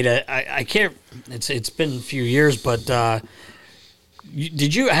that trade, I can't. It's been a few years, but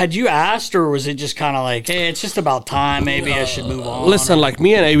had you asked, or was it just kind of like, hey, it's just about time, maybe I should move on? Listen, like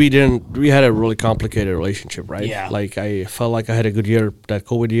me and AB we had a really complicated relationship, right? Yeah. Like I felt like I had a good year. That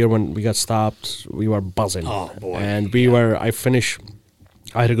COVID year when we got stopped, we were buzzing. Oh boy. And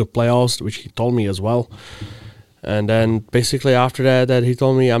I had a good playoffs, which he told me as well. And then basically after that he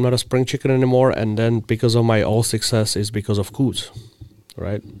told me I'm not a spring chicken anymore. And then because of my all success is because of Kuz,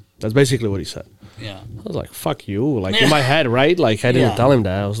 right? That's basically what he said. Yeah. I was like, fuck you. Like in my head, right? Like I didn't tell him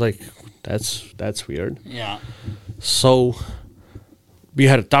that. I was like, that's weird. Yeah. So we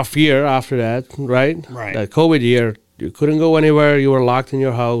had a tough year after that, right? Right. That COVID year, you couldn't go anywhere. You were locked in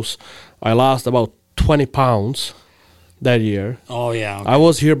your house. I lost about 20 pounds that year. Oh, yeah. Okay. I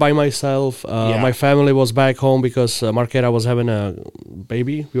was here by myself. My family was back home because Marqueta was having a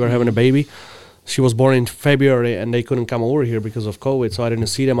baby. We were having a baby. She was born in February, and they couldn't come over here because of COVID, so I didn't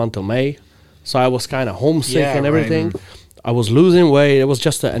see them until May. So I was kind of homesick and everything. Right. I was losing weight. It was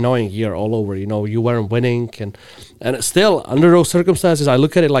just an annoying year all over. You know, you weren't winning, and still under those circumstances, I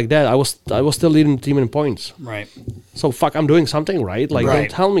look at it like that. I was still leading the team in points. Right. So fuck, I'm doing something right. Like don't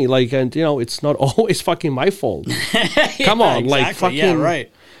tell me like, and you know, it's not always fucking my fault. Come on, exactly. like fucking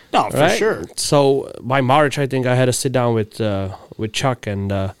right. No, for sure. So by March, I think I had to sit down with Chuck,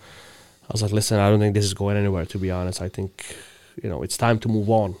 and I was like, listen, I don't think this is going anywhere. To be honest, I think it's time to move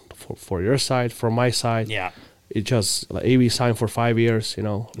on. For your side, for my side, it just like, AB signed for 5 years, and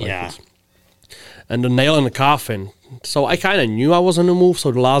the nail in the coffin. So I kind of knew I was on the move.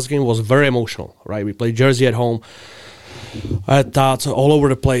 So the last game was very emotional, right? We played Jersey at home. I had thoughts all over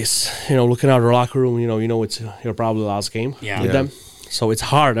the place, looking out the locker room. It's your probably last game with them, so it's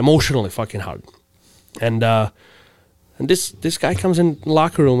hard, emotionally fucking hard. And this guy comes in the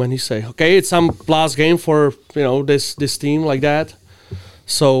locker room and he say, okay, it's some last game for this team like that.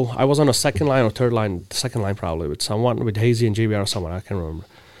 So I was on a second line or third line, second line probably, with Hazy and JBR or someone, I can't remember.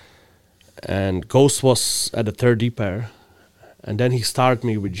 And Ghost was at the third D pair, and then he started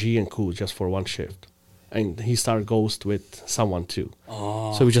me with G and Kuz just for one shift. And he started Ghost with someone too.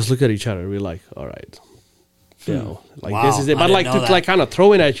 Oh. So we just look at each other, we're like, all right. This is it. But like kind of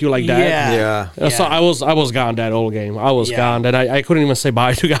throwing at you like that. Yeah. So I was gone that whole game. I was gone. And I couldn't even say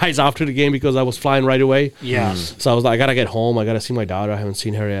bye to guys after the game because I was flying right away. Yeah. So I was like, I gotta get home. I gotta see my daughter. I haven't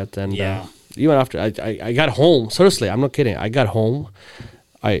seen her yet. And even after I got home, seriously, I'm not kidding. I got home.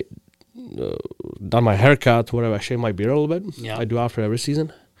 I done my haircut, whatever. I shaved my beard a little bit. Yeah. I do after every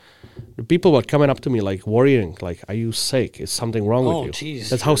season. The people were coming up to me like worrying, like, "Are you sick? Is something wrong with you?" Geez,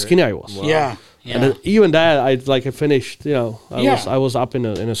 that's how skinny I was. Wow. Yeah. And then even that, I finished. I was up in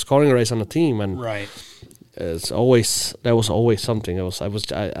a scoring race on the team, and there was always something.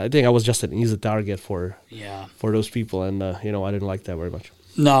 I think I was just an easy target for those people, and I didn't like that very much.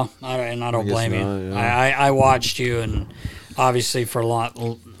 No, I don't blame you. Yeah. I watched you, and obviously for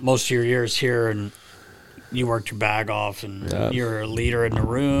most of your years here, and you worked your bag off, and you're a leader in the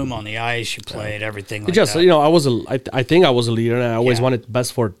room, on the ice. You played everything. Like that. I think I was a leader, and I always wanted the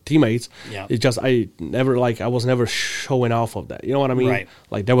best for teammates. Yeah. It's just I was never showing off of that. You know what I mean? Right.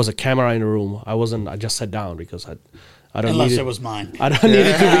 Like there was a camera in the room. I just sat down because I don't unless need it was mine. I don't need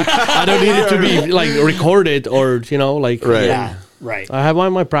it to be. I don't need it to be like recorded or like. Right. Yeah. Right. I have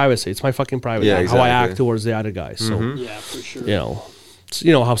my privacy. It's my fucking privacy. Yeah, exactly. How I act towards the other guys. So for sure.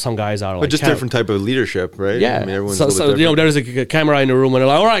 You know how some guys are like, but just different type of leadership, right? Yeah. I mean, everyone's there's a camera in the room, and they're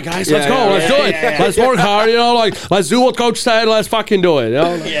like, "All right, guys, let's go, let's do it, let's work hard." Let's do what coach said, let's fucking do it.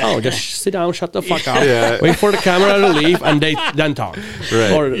 Just sit down, shut the fuck up, wait for the camera to leave, and they then talk.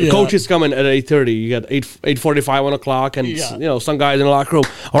 Right. Or coach is coming at 8:30. You get 8:45, 1 o'clock, and some guys in the locker room.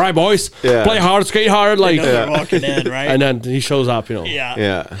 All right, boys, play hard, skate hard, they're walking in, right? And then he shows up.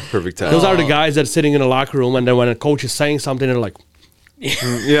 Yeah, perfect time. Those are the guys that are sitting in the locker room, and then when a coach is saying something, they're like.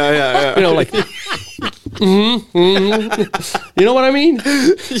 Yeah. You know what I mean?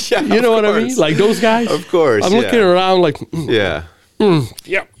 Yeah, you know what I mean? Like those guys. Of course. I'm looking around like. Oh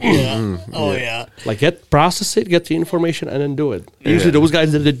yeah. Like process it, get the information, and then do it. Usually those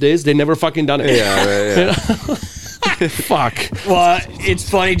guys that did this, they never fucking done it. Yeah. Fuck. Well, it's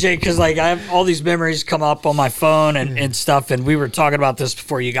funny, Jake, because I have all these memories come up on my phone and stuff, and we were talking about this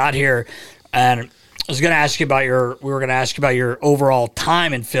before you got here, and. We were going to ask you about your overall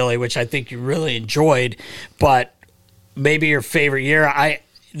time in Philly, which I think you really enjoyed, but maybe your favorite year.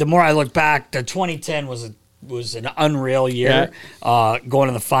 the more I look back, the 2010 was an unreal year, going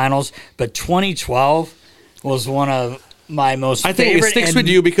to the finals. But 2012 was one of my most. I think favorite it sticks and with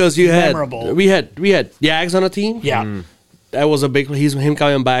you because memorable. we had Yags on the team. Yeah. That was a big. Him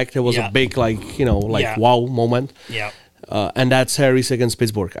coming back. That was a big wow moment. Yeah. And that series against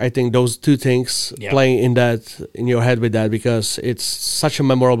Pittsburgh. I think those two things playing in your head with that, because it's such a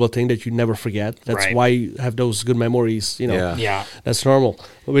memorable thing that you never forget. That's why you have those good memories. That's normal.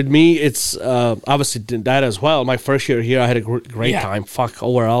 With me, it's obviously that as well. My first year here, I had a great time. Fuck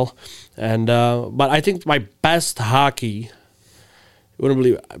overall, and but I think my best hockey. You wouldn't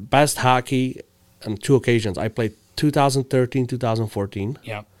believe it, best hockey on two occasions. I played 2013, 2014.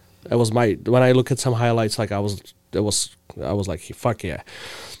 Yeah. That was when I look at some highlights, like I was like, fuck yeah.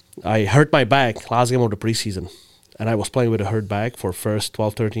 I hurt my back last game of the preseason, and I was playing with a hurt back for first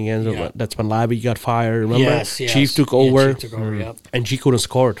 12, 13 games. Yeah. That's when Labby got fired, remember? Yes. Chief took over, Yep. and G couldn't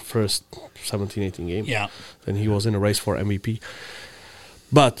score the first 17, 18 games. Yeah. Then he was in a race for MVP.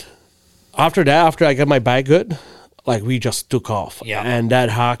 But after that, after I got my back good, like we just took off. Yeah. And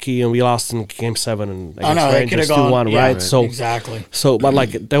that hockey, and we lost in game 7 and they Rangers could have gone 2-1, right? So exactly. So, but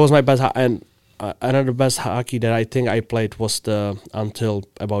like that was my best, and another best hockey that I think I played was until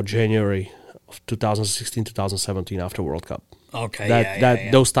about January of 2016, 2017 after World Cup. Okay.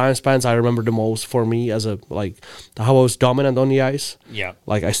 Those time spans I remember the most for me as how I was dominant on the ice. Yeah.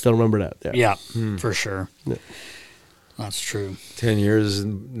 Like I still remember that. Yeah, for sure. Yeah. That's true. 10 years,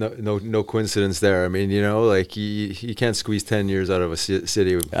 no coincidence there. I mean, like you can't squeeze 10 years out of a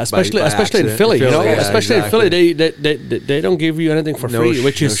city, especially by in Philly. Especially in Philly, they don't give you anything for free,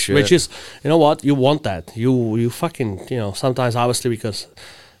 which is you know what, you want that. You fucking sometimes obviously because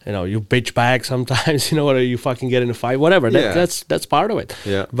you bitch back sometimes, or you fucking get in a fight, whatever. That's part of it.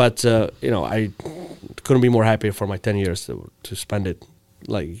 Yeah. But I couldn't be more happy for my 10 years to spend it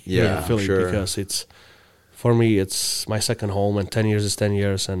in Philly because it's. For me, it's my second home, and 10 years is 10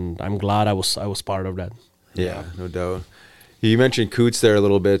 years, and I'm glad I was part of that. Yeah, no doubt. You mentioned Coots there a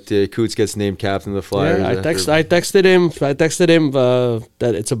little bit. Coots gets named captain of the Flyers. Yeah, I texted him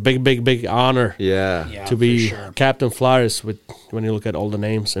that it's a big honor. To be captain Flyers when you look at all the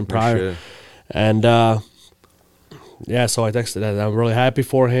names in prior. Sure. And so I texted that. I'm really happy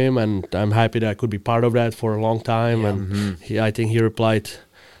for him, and I'm happy that I could be part of that for a long time. And I think he replied,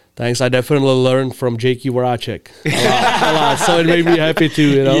 thanks. I definitely learned from Jakey Voracek a lot, so it made me happy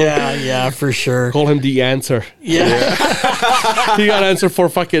too. Yeah, for sure. Call him the answer. Yeah. He got an answer for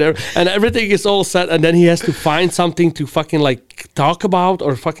fucking and everything is all set, and then he has to find something to fucking talk about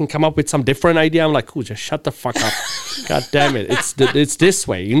or fucking come up with some different idea. I'm like, cool, just shut the fuck up. God damn it, it's this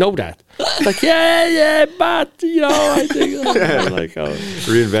way. You know that. Like but I think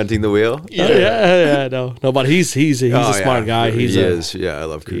reinventing the wheel. No, but he's a smart guy. He is. Yeah, I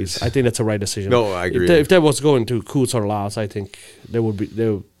love Coots. I think that's a right decision. No, I agree. If that was going to Coots or Lars, I think they would be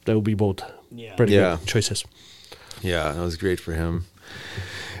both pretty good choices. Yeah, that was great for him.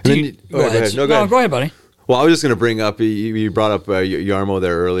 Go ahead. No, go ahead, buddy. Well, I was just going to bring up, you brought up Jarmo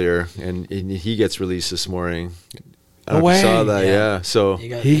there earlier, and he gets released this morning. I don't know if you saw that, So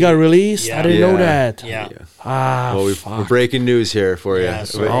he got released? I didn't know that. Yeah. We're breaking news here for you.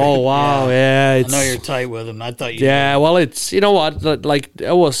 Oh, wow. Yeah. I know you're tight with him. I thought you did. Well, it's, you know what,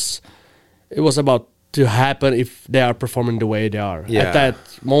 it was about to happen if they are performing the way they are. At that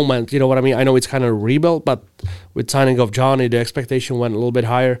moment, you know what I mean? I know it's kind of a rebuild, but with signing of Johnny, the expectation went a little bit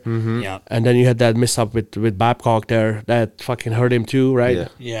higher. Mm-hmm. Yeah. And then you had that miss up with Babcock there. That fucking hurt him too, right?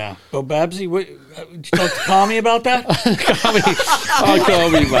 Yeah. Well, Babsy, did you talk to Kami about that?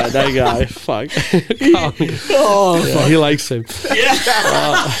 Kami, man. That guy. Fuck. Kami. He likes him. Yeah.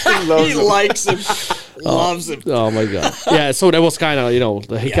 He likes him. Loves him. Oh, my God. Yeah, so that was kind of,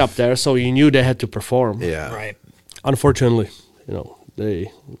 the hiccup there. So you knew they had to perform. Yeah. Right. Unfortunately,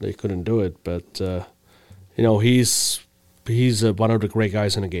 they couldn't do it. But, he's one of the great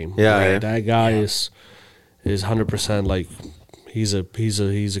guys in the game. Yeah. Right? That guy is 100% he's a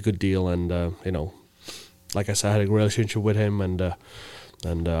good deal. And, like I said, I had a relationship with him. And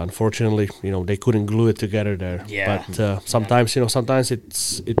unfortunately, they couldn't glue it together there. Yeah. But sometimes, sometimes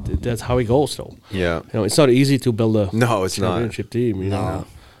it's that's how it goes, though. Yeah. It's not easy to build a championship team. No.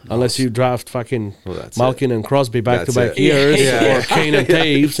 Unless you draft fucking Malkin and Crosby back-to-back years, or Kane and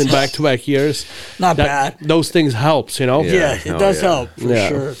Taves in back-to-back years. Not bad. Those things helps, Yeah, it does help for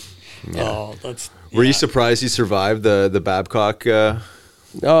sure. Yeah. Oh, that's. Were you surprised he survived the Babcock?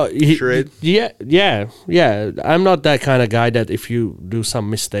 Charade? Yeah. I'm not that kind of guy that if you do some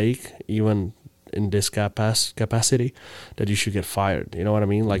mistake, even in this capacity, that you should get fired. You know what I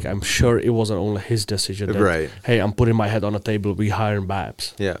mean? Like, I'm sure it wasn't only his decision. That, Right. Hey, I'm putting my head on the table. We hiring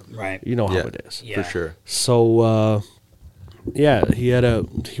Babs. Yeah. Right. You know how Yeah. it is. Yeah. For sure. So,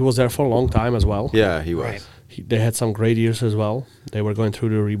 he was there for a long time as well. Yeah, he was. Right. They had some great years as well. They were going through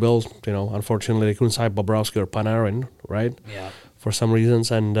the rebuild. You know, unfortunately, they couldn't sign Bobrovsky or Panarin, right? Yeah. For some reasons,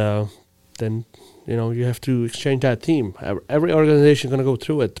 and then you have to exchange that team. Every organization going to go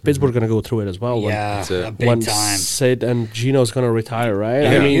through it. Pittsburgh going to go through it as well. Yeah, a big when time. Sid and Gino's going to retire, right?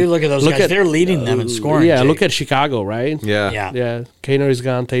 Yeah. You look at those guys; they're leading them in scoring. Yeah, Jake. look at Chicago, right? Yeah. Yeah. Kaner is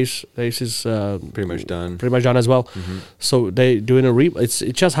gone. Taves is Pretty much done. Pretty much done as well. So they doing a it's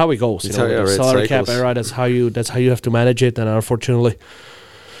just how it goes. It's You know, how- yeah, the right, salary cap cycles. era. That's how you have to manage it. And unfortunately,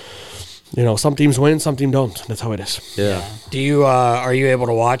 some teams win, some teams don't. That's how it is. Yeah. Do you are you able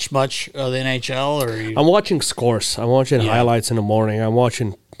to watch much of the NHL, or are you? I'm watching scores. I'm watching Yeah. highlights in the morning. I'm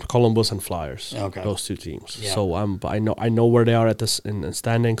watching Columbus and Flyers. Okay. Those two teams. Yeah. So I know where they are at this in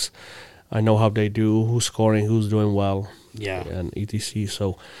standings. I know how they do, who's scoring, who's doing well, Yeah. and etc.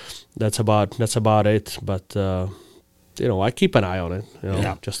 So that's about it. But I keep an eye on it.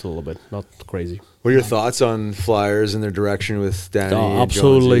 Yeah. Just a little bit, not crazy. What are your thoughts on Flyers and their direction with Danny? and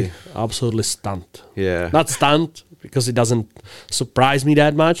Absolutely stunned. Jonesy? Yeah. Not stunned because it doesn't surprise me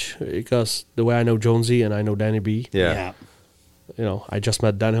that much, because the way I know Jonesy and I know Danny B. Yeah. I just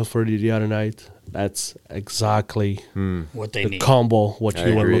met Dan Hilferty the other night. That's exactly What they the need. combo what I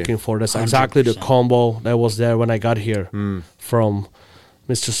you were agree. looking for. That's exactly the 100%. combo that was there when I got here, from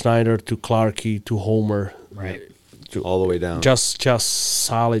Mr. Snyder to Clarkey to Homer. Right. All the way down. Just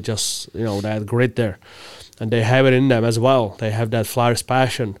solid, that grit there. And they have it in them as well. They have that Flyers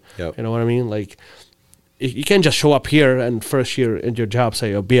passion. Yep. You know what I mean? Like, you can't just show up here and first year in your job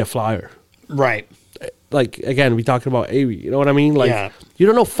say, be a Flyer. Right. Like, again, we talking about Avery. You know what I mean? Like, Yeah. you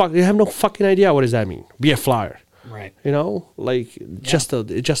don't know, you have no fucking idea what does that mean. Be a Flyer. Right. Like, just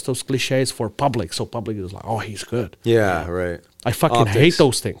those cliches for public. So public is like, oh, he's good. Yeah, right. I fucking Optics. hate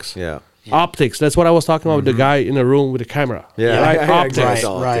those things. Yeah. Optics. That's what I was talking about with the guy in the room with the camera. Yeah. Right? Yeah, Optics. exactly.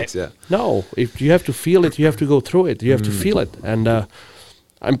 Right, Optics, yeah. No, if you have to feel it, you have to go through it. You have to feel it. And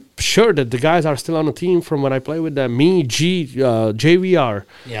I'm sure that the guys are still on the team from when I play with them. Me, JVR,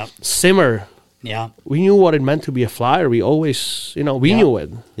 Yeah. Simmer. Yeah. We knew what it meant to be a Flyer. We always, we knew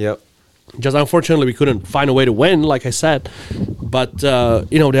it. Yep. Just unfortunately, we couldn't find a way to win, like I said. But, they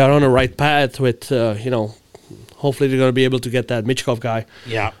are on the right path with, hopefully they're going to be able to get that Michkov guy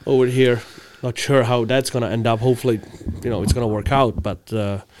Yeah. over here. Not sure how that's going to end up. Hopefully, it's going to work out. But,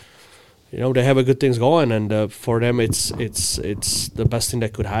 they have a good things going. And for them, it's the best thing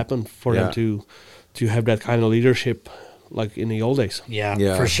that could happen for them to have that kind of leadership like in the old days. Yeah.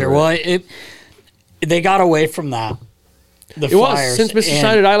 Yeah, For sure. right. Well, they got away from that. The It was Flyers, since Mr. and-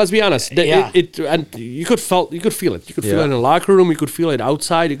 Snyder died. Let's be honest. Yeah. And you could feel it. You could feel Yeah. it in the locker room. You could feel it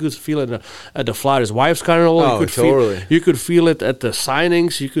outside. You could feel it at the Flyers' wives' carnival. Oh, you could totally. You could feel it at the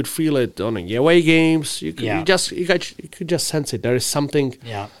signings. You could feel it on the away games. You Yeah. could just sense it. There is something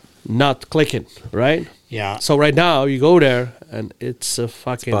Yeah. not clicking, right? Yeah. So right now you go there and it's a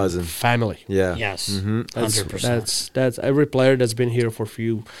fucking buzzing. family. Yeah. Yes. 100%. That's every player that's been here for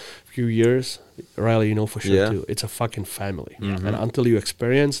few years. Riley, for sure Yeah. too. It's a fucking family, and until you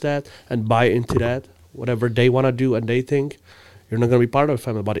experience that and buy into that, whatever they want to do and they think, you're not going to be part of the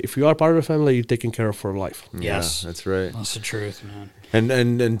family. But if you are part of the family, you're taken care of for life. Yes. Yeah, that's right. That's the truth, man.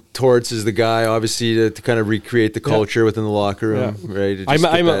 And Torts is the guy, obviously, to kind of recreate the culture within the locker room, right? To just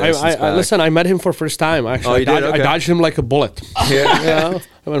get that essence back. Listen. I met him for first time. Actually, Oh, you did? I Okay. dodged him like a bullet. Yeah.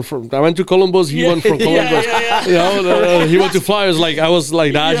 I went to Columbus. He went from Columbus. He went to Flyers. Like I was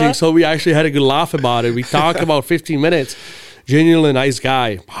like dodging. Yeah. So we actually had a good laugh about it. We talked about 15 minutes. Genuinely nice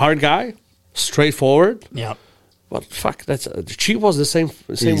guy, hard guy, straightforward. Yep. But fuck, that's Chief was the same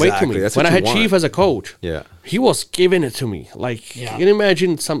way to Exactly, me. that's When what I you had want. Chief as a coach, Yeah. he was giving it to me. Like, Yeah. you can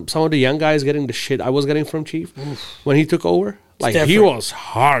imagine some of the young guys getting the shit I was getting from Chief when he took over. Like, he different. was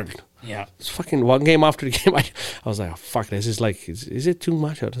hard. Yeah. It's fucking one game after the game. I was like, oh, fuck, this is like, is it too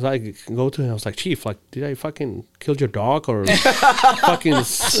much? I was like, go to him. I was like, Chief, like, did I fucking kill your dog or fucking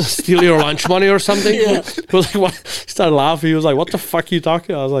steal your lunch money or something? Yeah. He was like, what? He started laughing. He was like, what the fuck are you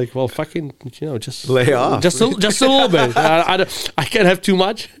talking? I was like, well, fucking, just Lay off. just a little bit. I can't have too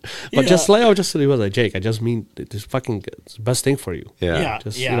much, but just lay off. He was like, Jake, I just mean this fucking it's the best thing for you. Yeah. Yeah.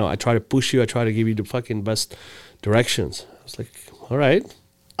 Just I try to push you. I try to give you the fucking best directions. I was like, all right.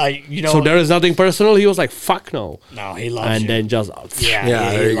 So there is nothing personal. He was like, "Fuck no," No, he loves and you. then just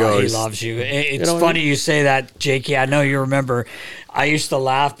Yeah, there you go. He He's- loves you. It's know what I funny you say that, Jakey. I know you remember. I used to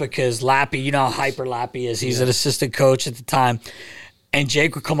laugh because Lappy, you know how hyper Lappy is. He's an assistant coach at the time. and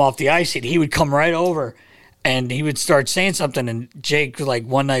Jake would come off the ice, and he would come right over. And he would start saying something, and Jake, like,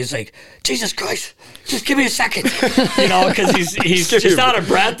 one night, he's like, Jesus Christ, just give me a second. Because he's just out of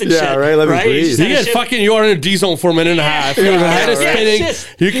breath and shit. Right, let me breathe. You get fucking, you are in a D zone for a minute and a half. Your head is spinning.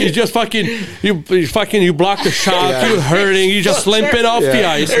 You just fucking, you block the shot. You're hurting. You just limping off the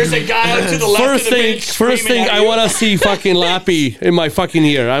ice. There's a guy out to the left First thing, I want to see fucking Lappy in my fucking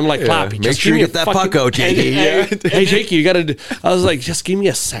ear. I'm like, Lappy, make just sure give you me get that puck out, Jakey. Hey, Jakey, you got to, I was like, just give me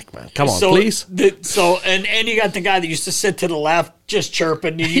a sec, man. Come on, please. And you got the guy that used to sit to the left just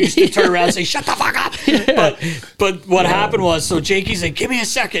chirping. You used to turn around and say, shut the fuck up. But what happened was, so Jakey's like, give me a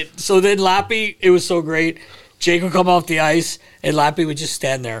second. So then Lappy, it was so great. Jake would come off the ice, and Lappy would just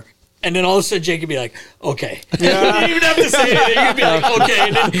stand there. And then all of a sudden, Jake would be like, okay. You didn't even have to say anything. He'd be like, okay.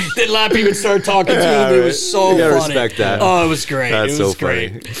 And then Lappy would start talking to him. It was so you gotta funny. Respect that. Oh, it was great. That's it was so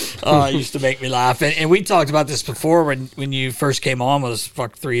great. It used to make me laugh. And we talked about this before when you first came on with us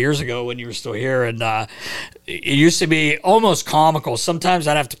 3 years ago when you were still here. And it used to be almost comical. Sometimes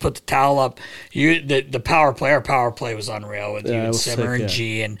I'd have to put the towel up. The power play was unreal with you and Simmer and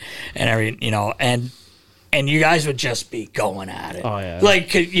G and everything, and you guys would just be going at it. Oh, yeah.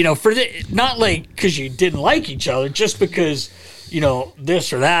 Like, not like because you didn't like each other, just because,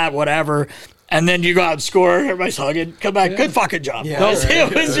 this or that, whatever. And then you go out and score, everybody's hugging, come back, good fucking job. Yeah,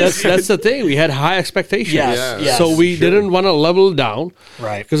 that's the thing. We had high expectations. Yes, so we didn't want to level down.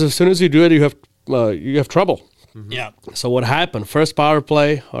 Right. Because as soon as you do it, you have trouble. Mm-hmm. Yeah. So what happened? First power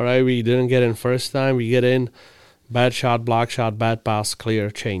play, all right, we didn't get in first time. We get in, bad shot, block shot, bad pass, clear,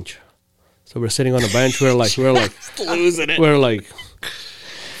 change. So we're sitting on the bench. We're like losing it. We're like,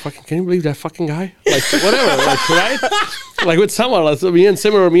 fucking, can you believe that fucking guy? Like, whatever, like, right? Like with someone, like me and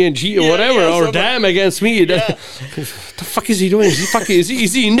Simmer or me and G or whatever, or Dam against me. Yeah. The fuck is he doing?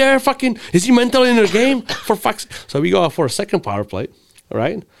 Is he in there? Fucking, is he mentally in the game? For fuck's sake. So we go out for a second power play,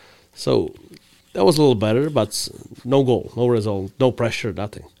 right? So that was a little better, but no goal, no result, no pressure,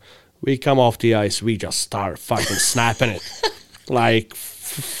 nothing. We come off the ice, we just start fucking snapping it. Like,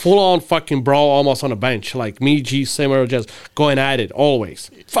 full-on fucking brawl almost on the bench. Like, me, G, Simmer, just going at it always.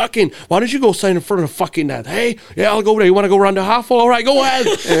 Fucking, why don't you go stand in front of the fucking net? Hey, yeah, I'll go there. You want to go around the half? All right, go ahead.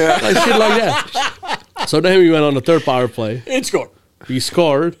 Like, shit like that. So then we went on the third power play. It scored. We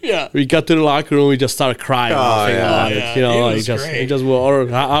scored. Yeah. We got to the locker room. We just started crying. Or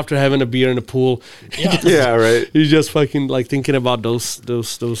after having a beer in the pool. Yeah, right. You just fucking like thinking about those,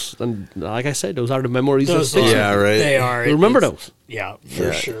 and like I said, those are the memories. Yeah, right. They are. Remember those? Yeah,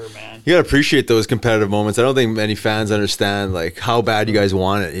 for sure, man. You gotta appreciate those competitive moments. I don't think many fans understand like how bad you guys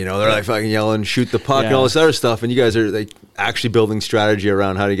want it. They're like fucking yelling, shoot the puck, and all this other stuff, and you guys are like actually building strategy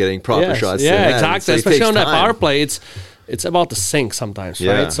around how to getting proper shots. Yeah, exactly. Especially on that power play, it's about the sync sometimes,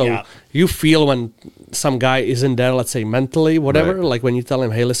 right? So you feel when some guy isn't there, let's say mentally, whatever, like when you tell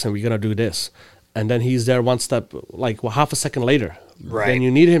him, hey, listen, we're going to do this. And then he's there one step, like half a second later. Right. Then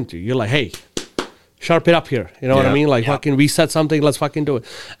you need him to. You're like, hey, sharp it up here. You know what I mean? Like fucking we set something, let's fucking do it.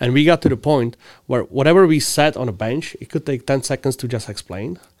 And we got to the point where whatever we set on a bench, it could take 10 seconds to just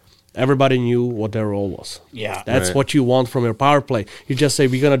explain. Everybody knew what their role was. Yeah. That's what you want from your power play. You just say,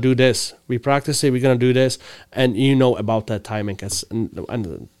 we're going to do this. We practice it, we're going to do this. And you know about that timing. And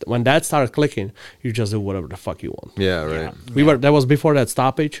when that started clicking, you just do whatever the fuck you want. Yeah, right. That was before that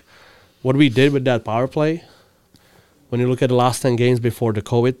stoppage. What we did with that power play, when you look at the last 10 games before the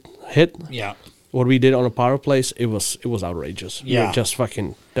COVID hit, what we did on the power plays, it was outrageous. Yeah, just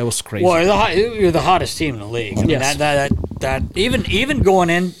fucking, that was crazy. Well, you're the hottest team in the league. I mean, that even going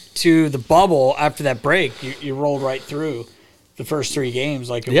into the bubble after that break, you rolled right through the first 3 games.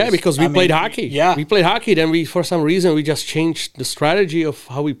 Because we played hockey. Yeah, we played hockey. Then for some reason we just changed the strategy of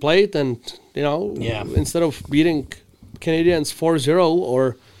how we played, and instead of beating Canadians 4-0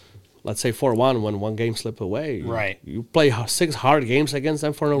 or let's say 4-1 when one game slipped away, right? You play 6 hard games against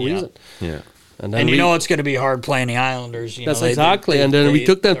them for no reason. Yeah. And it's going to be hard playing the Islanders. That's exactly. And then we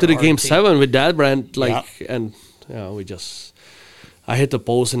took them to the game 7 with that brand, and we just. I hit the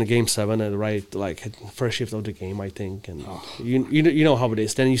post in the game 7 and first shift of the game, I think, and you know how it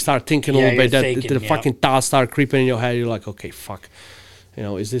is. Then you start thinking a little bit that the fucking thoughts start creeping in your head. You're like, okay, fuck,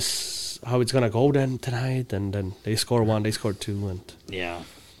 is this how it's gonna go then tonight? And then they score 1, they score 2, and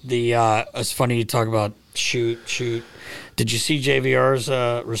it's funny you talk about shoot. Did you see JVR's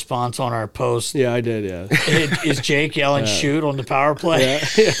response on our post? Yeah, I did, yeah. Is Jake yelling shoot on the power play?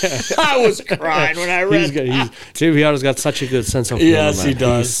 Yeah. I was crying when I read that. JVR's got such a good sense of humor. Yes, he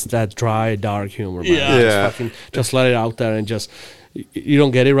does. He's that dry, dark humor, man. Just let it out there and just... You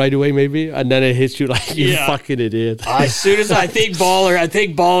don't get it right away, maybe, and then it hits you like you fucking idiot. As soon as I think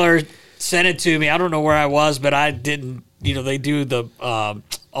Baller sent it to me. I don't know where I was, but I didn't they do the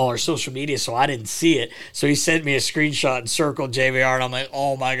all our social media, so I didn't see it. So he sent me a screenshot and circled JVR, and I'm like,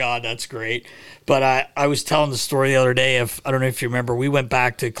 oh my God, that's great. But I was telling the story the other day I don't know if you remember, we went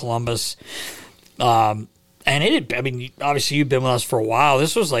back to Columbus, and obviously you've been with us for a while.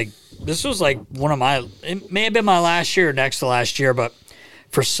 This was like it may have been my last year or next to last year, but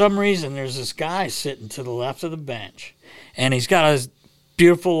for some reason there's this guy sitting to the left of the bench, and he's got his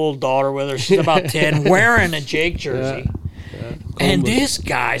beautiful little daughter with her. She's about 10, wearing a Jake jersey. Yeah. And this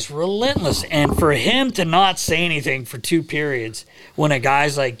guy's relentless. And for him to not say anything for 2 periods when a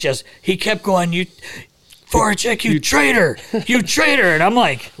guy's like he kept going, Voracek, you traitor, you traitor. And I'm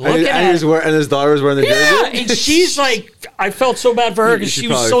like, looking at him. And his daughter was wearing the jersey? Yeah, and she's like, I felt so bad for her because she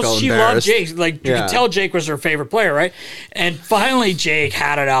loved Jake. Like, you could tell Jake was her favorite player, right? And finally, Jake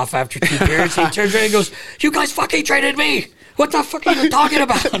had it off after 2 periods. He turns around and goes, you guys fucking traded me. What the fuck are you talking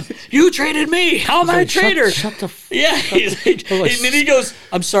about? You traded me. How am I a traitor? Shut the yeah. He's like, and then he goes,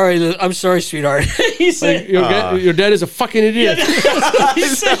 I'm sorry, sweetheart. He said, your dad is a fucking idiot. He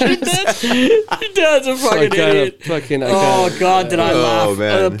said, your dad's a fucking idiot. Oh God, did I laugh?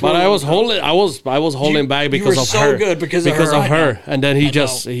 Man. But I was holding back because of her. You were so good because of her. And then I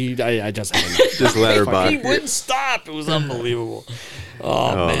just let her by. He wouldn't stop. It was unbelievable.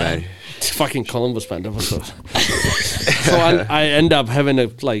 Oh man. It's fucking Columbus, man. That was so I end up having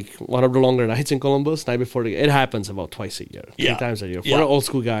one of the longer nights in Columbus, night before the game. It happens about twice a year, 3 times a year. For the old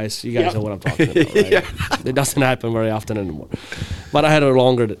school guys, you guys know what I'm talking about, right? It doesn't happen very often anymore. But I had a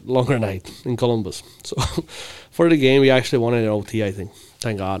longer night in Columbus. So for the game, we actually won an OT, I think.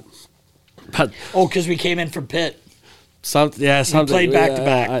 Thank God. But because we came in from Pitt. Something. We played back to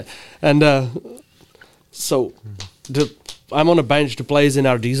back. So I'm on a bench. The play is in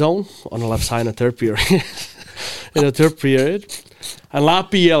our D zone on the left side in the third period. And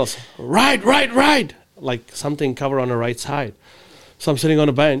Lapi yells, right, like something covered on the right side. So I'm sitting on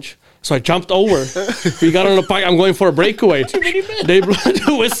the bench. So I jumped over. We got on the puck. I'm going for a breakaway. They blew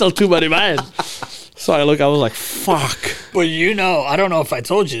the whistle, too many men. So I was like, fuck. But I don't know if I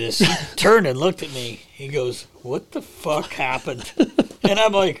told you this. He turned and looked at me. He goes, what the fuck happened? And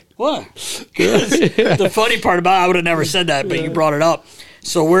I'm like, what? The funny part about it, I would have never said that, but you brought it up.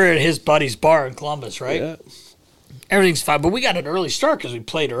 So we're at his buddy's bar in Columbus, right? Yeah. Everything's fine, but we got an early start because we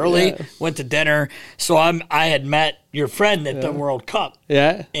played early, went to dinner. So I had met your friend at the World Cup.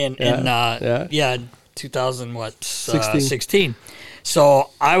 Yeah. In 2016. So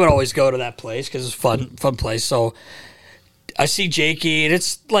I would always go to that place because it's a fun place. So I see Jakey, and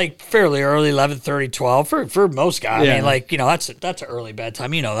it's like fairly early, 11:30, 12 for most guys. Yeah. I mean, that's an early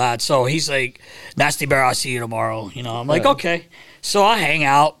bedtime. You know that. So he's like, Nasty Bear, I'll see you tomorrow. I'm like, okay. So I hang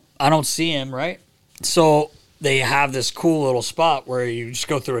out. I don't see him, right? So they have this cool little spot where you just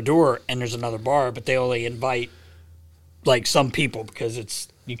go through a door and there's another bar, but they only invite like some people because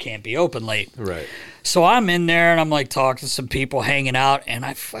you can't be open late. Right. So I'm in there and I'm like talking to some people, hanging out, and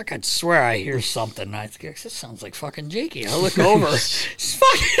I fucking swear I hear something. I think this sounds like fucking Jakey. I look over, he's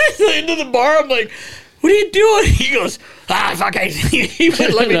fucking into the bar. I'm like, what are you doing? He goes, fucking, he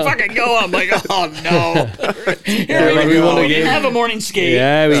wouldn't let me fucking go. I'm like, oh no. Here we go. We didn't have a morning skate.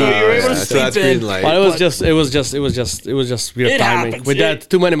 Yeah, so you were able to sleep in. But it was just weird timing. Happens. With that,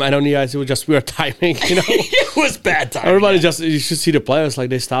 too many men on the ice, it was just weird timing, It was bad timing. Everybody you should see the players, like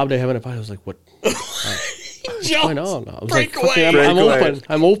they stopped, they having a fight. I was like, what? What's going on? I was break like, away.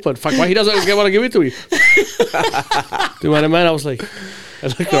 I'm open. Fuck, why he doesn't want to give it to me? Too many men, I was like, I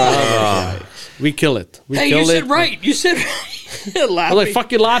looked around. We kill it. You said right. You said right. I was like,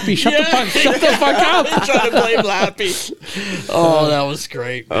 fuck you, Lappy. Shut the fuck up. Trying to blame Lappy. Oh, that was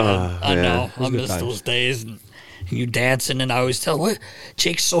great. Man. I know. I miss those days. And you dancing, and I always tell him,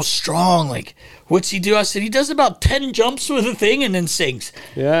 Jake's so strong. Like, what's he do? I said, he does about 10 jumps with a thing and then sings.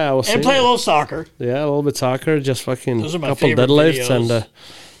 Yeah, I was and play a little soccer. Yeah, a little bit soccer. Just fucking a couple deadlifts videos. And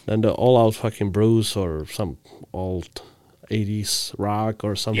then the all-out fucking brews or some old 80s rock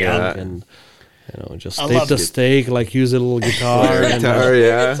or something. Yeah. And just take the steak, like use a little guitar.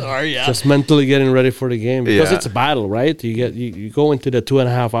 Guitar, just mentally getting ready for the game because it's a battle, right? You go into the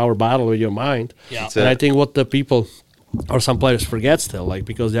 2.5 hour battle with your mind. Yeah. And I think what the people or some players forget still, like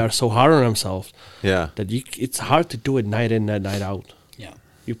because they are so hard on themselves, that it's hard to do it night in and night out. Yeah.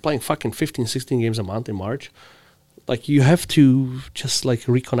 You're playing fucking 15, 16 games a month in March. Like you have to just like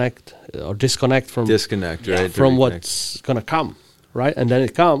reconnect or disconnect from what's gonna come, right? And then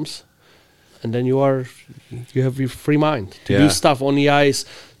it comes. And then you have your free mind to do stuff on the ice,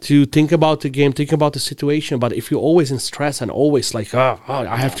 to think about the game, think about the situation. But if you're always in stress and always like,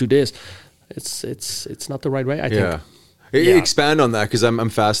 I have to do this, it's not the right way, I think. Expand on that, because I'm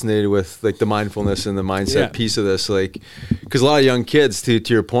fascinated with like the mindfulness and the mindset piece of this. Like, because a lot of young kids, to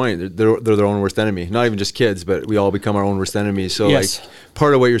your point, they're their own worst enemy. Not even just kids, but we all become our own worst enemy. So like,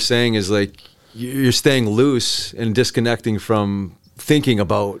 part of what you're saying is like you're staying loose and disconnecting from thinking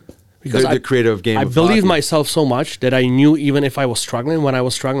about the creative game. I of believe hockey. myself so much that I knew even if I was struggling, when I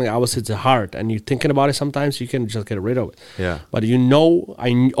was struggling, I was hit hard. And you thinking about it, sometimes you can just get rid of it. Yeah. But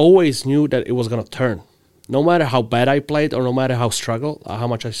I always knew that it was gonna turn. No matter how bad I played or no matter how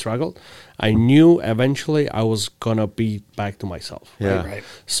much I struggled, I knew eventually I was gonna be back to myself. Yeah. Right.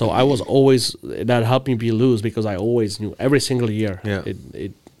 So I was always, that helped me be loose, because I always knew every single year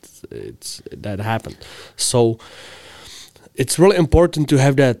that happened. So it's really important to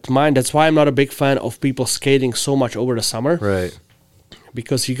have that mind. That's why I'm not a big fan of people skating so much over the summer. Right.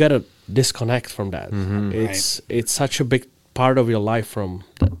 Because you gotta disconnect from that. It's such a big part of your life from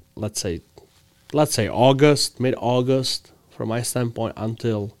let's say August, mid-August, from my standpoint,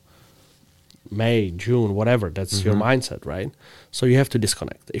 until May, June, whatever. That's your mindset, right? So you have to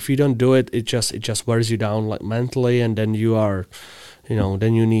disconnect. If you don't do it, it just wears you down like mentally, and then you are,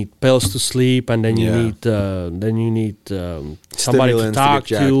 then you need pills to sleep, and then you need somebody to talk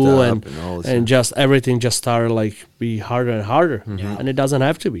to, and just everything just started like be harder and harder, and it doesn't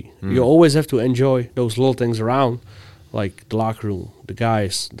have to be. You always have to enjoy those little things around, like the locker room, the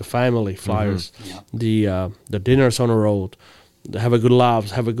guys, the family, Flyers, the dinners on the road, have a good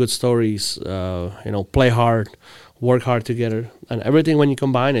laughs, have a good stories, play hard, work hard together, and everything. When you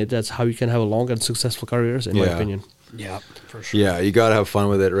combine it, that's how you can have a long and successful careers, in my opinion. Yeah, for sure. Yeah, you gotta have fun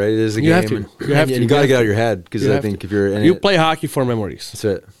with it, right? It is a game. You have to. You gotta get out of your head, because I think if you're in you play hockey for memories. That's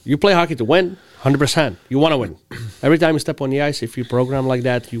it. You play hockey to win, 100%. You want to win. Every time you step on the ice, if you program like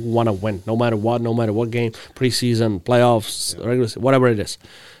that, you want to win. No matter what game, preseason, playoffs, regular, whatever it is,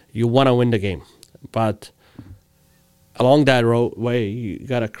 you want to win the game. But along that way, you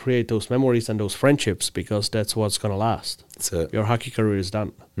gotta create those memories and those friendships, because that's what's gonna last. That's it. Your hockey career is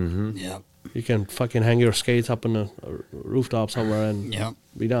done. Yeah. You can fucking hang your skates up on a rooftop somewhere and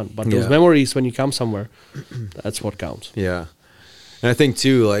be done. But those Yeah. memories, when you come somewhere, that's what counts. Yeah. And I think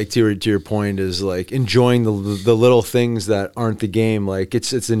too, like to your point, is like enjoying the little things that aren't the game. Like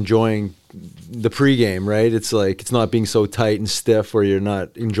it's enjoying the pregame, right? It's like it's not being so tight and stiff where you're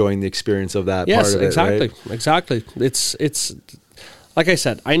not enjoying the experience of that part of it. Right? Exactly. It's like I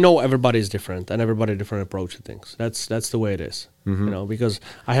said, I know everybody's different and everybody different approach to things. That's the way it is. Because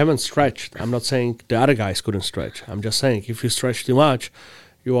I haven't stretched. I'm not saying the other guys couldn't stretch. I'm just saying if you stretch too much,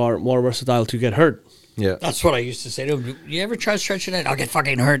 you are more versatile to get hurt. Yeah, that's what I used to say to him. You ever try stretching it? I'll get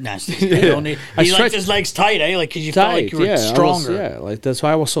fucking hurt, Nasty. He liked his legs tight, eh? Like, because you felt like you were stronger. Like that's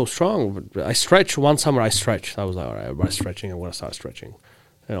why I was so strong. But I stretched one summer. I stretched. I was like, all right, everybody's stretching. I'm gonna start stretching.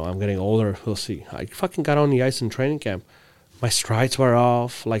 I'm getting older. We'll see. I fucking got on the ice in training camp. My strides were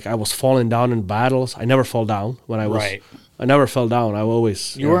off. Like I was falling down in battles. I never fall down when I was. Right. I never fell down. I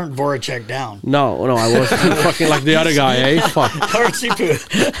always. You weren't Voracek down. No, I was fucking like the other guy, eh? Fuck.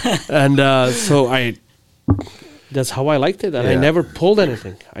 And so that's how I liked it. And I never pulled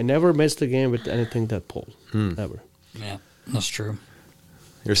anything. I never missed a game with anything that pulled. Never. Yeah, that's true.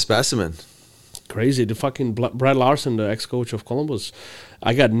 You're a specimen. Crazy. The fucking Brad Larson, the ex-coach of Columbus,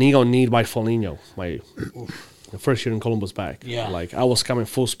 I got knee on knee by Foligno. The first year in Columbus back. Yeah. Like I was coming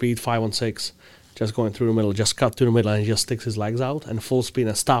full speed, 5-on-6. Just going through the middle, just cut through the middle, and he just sticks his legs out and full speed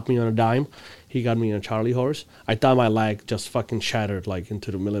and stopped me on a dime. He got me in a Charlie horse. I thought my leg just fucking shattered like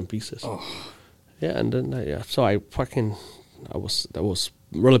into the million pieces. Oh. Yeah, and then so that was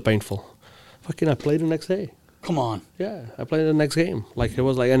really painful. I played the next day. Come on. Yeah, I played the next game. Like it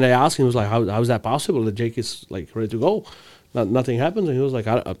was like, and they asked him, he was like, "How is that possible? That Jake is like ready to go." Nothing happens, and he was like,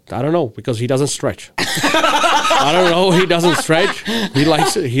 I don't know, because he doesn't stretch. I don't know, he doesn't stretch. He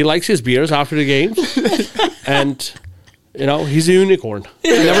likes his beers after the games, and he's a unicorn.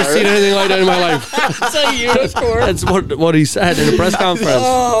 I've never seen anything like that in my life. It's a unicorn. That's what he said in the press conference.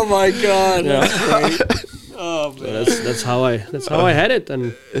 Oh my god, that's great. Oh man, that's how I had it,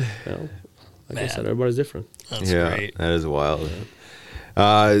 and like I said, everybody's different. That's great. That is wild.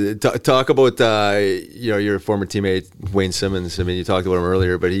 Talk about your former teammate Wayne Simmons. I mean, you talked about him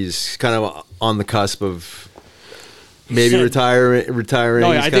earlier, but he's kind of on the cusp of maybe retiring.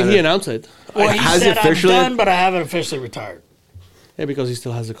 No, I think he announced it. Well, he said, officially? I'm done, but I haven't officially retired. Yeah, because he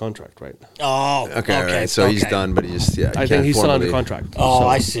still has a contract, right? Oh, Okay, right. So he's done, but he's I think he's still under contract. Oh, so.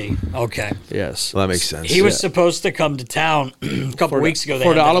 I see. Okay. Yes. Well, that makes sense. He was supposed to come to town a couple weeks ago. They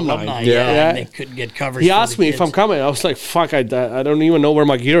for had the that alumni. Yeah. And they couldn't get coverage. He asked me if I'm coming. I was like, fuck, I don't even know where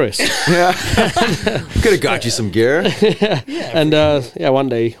my gear is. Yeah. Could have got you some gear. And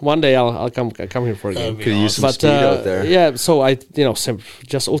one day I'll come here for a game. Could use some speed out there. Yeah, so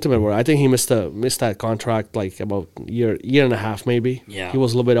just ultimate word. I think he missed that contract like about year and a half maybe. Yeah. He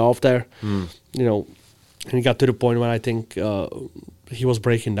was a little bit off there. And he got to the point when I think he was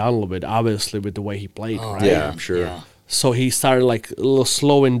breaking down a little bit, obviously with the way he played. Right? Yeah, I'm sure. Yeah. So he started like a little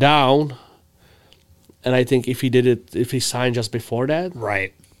slowing down. And I think if he signed just before that,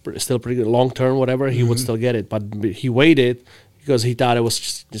 Right. still pretty good long term, whatever, he would still get it. But he waited because he thought it was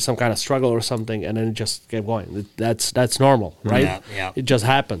just some kind of struggle or something, and then it just kept going. That's normal, right? Yeah. It just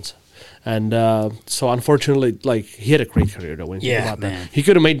happens. And so unfortunately, like, he had a great career though. When you think about man. that. He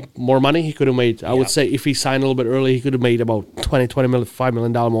could have made more money. He could have made, I would say, if he signed a little bit early, he could have made about $5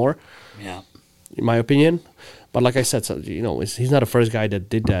 million more. Yeah. In my opinion. But like I said, he's not the first guy that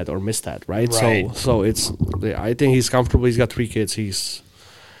did that or missed that, right? So it's, I think he's comfortable. He's got 3 kids. He's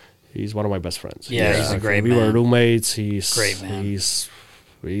one of my best friends. Yeah, he's a great man. We were roommates. He's great man. He's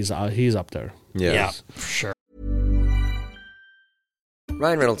up there. Yeah, for sure.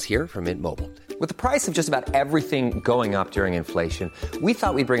 Ryan Reynolds here from Mint Mobile. With the price of just about everything going up during inflation, we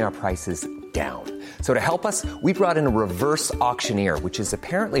thought we'd bring our prices down. So to help us, we brought in a reverse auctioneer, which is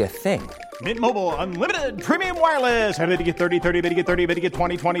apparently a thing. Mint Mobile Unlimited Premium Wireless. How to get 30, 30, bit to get 30, bit to get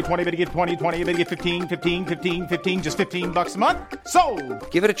 20, 20, 20, bit to get 20, 20, bit to get 15, 15, 15, 15, just $15 a month? Sold!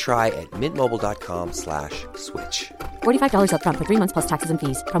 Give it a try at mintmobile.com/switch. $45 up front for 3 months plus taxes and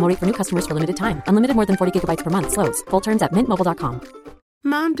fees. Promo rate for new customers for limited time. Unlimited more than 40 gigabytes per month. Slows full terms at mintmobile.com.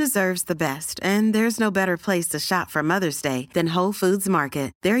 Mom deserves the best, and there's no better place to shop for Mother's Day than Whole Foods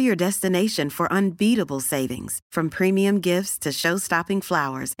Market. They're your destination for unbeatable savings, from premium gifts to show-stopping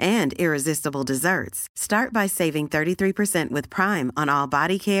flowers and irresistible desserts. Start by saving 33% with Prime on all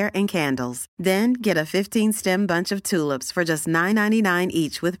body care and candles. Then get a 15-stem bunch of tulips for just $9.99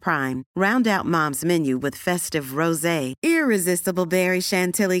 each with Prime. Round out Mom's menu with festive rosé, irresistible berry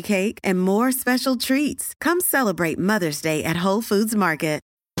chantilly cake, and more special treats. Come celebrate Mother's Day at Whole Foods Market.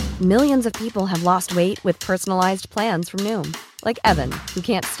 Millions of people have lost weight with personalized plans from Noom. Like Evan, who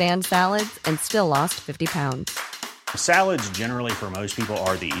can't stand salads and still lost 50 pounds. Salads generally for most people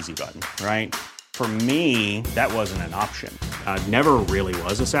are the easy button, right? For me, that wasn't an option. I never really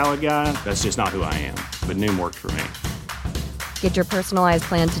was a salad guy. That's just not who I am. But Noom worked for me. Get your personalized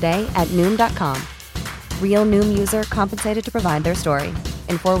plan today at Noom.com. Real Noom user compensated to provide their story.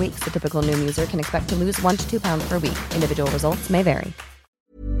 In 4 weeks, the typical Noom user can expect to lose 1 to 2 pounds per week. Individual results may vary.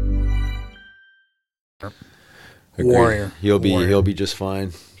 Agreed. Warrior. He'll be just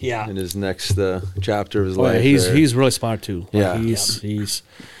fine. Yeah. In his next chapter of his life. He's really smart too. Yeah. He's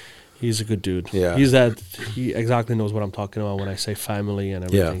a good dude. Yeah. He exactly knows what I'm talking about when I say family and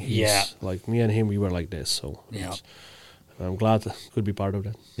everything. He's like, me and him, we were like this. So I'm glad I could be part of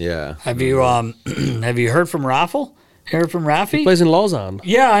that. Yeah. Have you heard from Raffle? Heard from Rafi? He plays in Lausanne.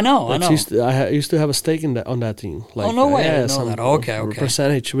 Yeah, I know. I used to have a stake on that team. Like, oh, no way. Yeah, I know that. Okay.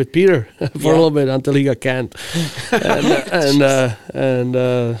 Percentage with Peter for a little bit until he got canned. and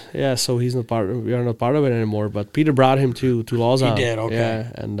so he's not we are not part of it anymore. But Peter brought him to Lausanne. He did, okay.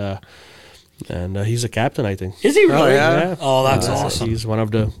 Yeah, and he's a captain, I think. Is he really? Oh, yeah? Oh, that's awesome. He's one of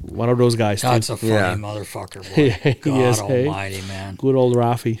those guys. That's too. a funny motherfucker, boy. God almighty, man. Good old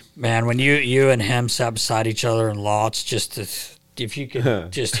Rafi. Man, when you and him sat beside each other in lots, if you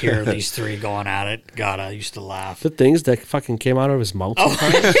could just hear these three going at it, God, I used to laugh. The things that fucking came out of his mouth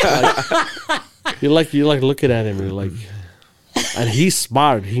sometimes. You're like looking at him, you're like... And he's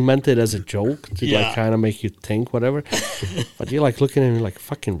smart. He meant it as a joke to like kind of make you think, whatever. But you're like looking at him, like,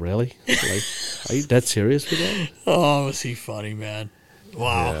 fucking really? Like, are you that serious with that? Oh, was he funny, man?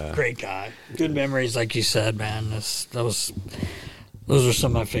 Wow, great guy. Good memories, like you said, man. Those are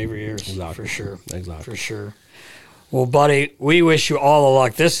some of my favorite years, for sure. Exactly, for sure. Well, buddy, we wish you all the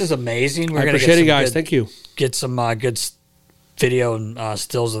luck. This is amazing. I appreciate it, guys. Thank you. Get some good video and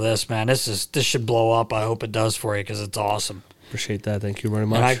stills of this, man. This should blow up. I hope it does for you because it's awesome. Appreciate that. Thank you very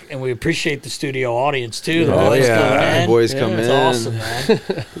much. And we appreciate the studio audience, too. The boys come in. It's awesome, man.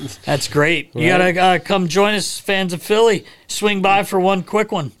 That's great. You got to come join us, fans of Philly. Swing by for one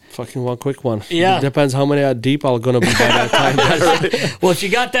quick one. Fucking one quick one. Yeah. It depends how many deep I'm going to be by that time. Well, if you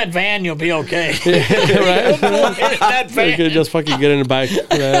got that van, you'll be okay. Right? That van. You can just fucking get in the back.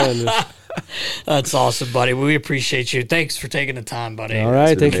 That's awesome, buddy. We appreciate you. Thanks for taking the time, buddy. All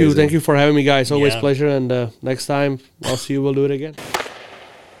right, thank you. Thank you for having me, guys. Always pleasure. And next time I'll see you, we'll do it again.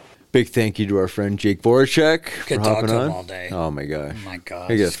 Big thank you to our friend Jake Voracek for Could talk hopping to on. him all day. Oh my god. Oh my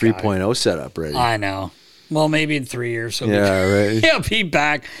god. He got a 3.0 set up ready. I know. Well, maybe in 3 years. Right. He'll be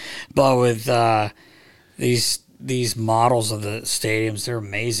back. But with these models of the stadiums, they're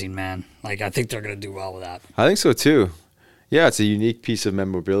amazing, man. Like, I think they're going to do well with that. I think so too. Yeah, it's a unique piece of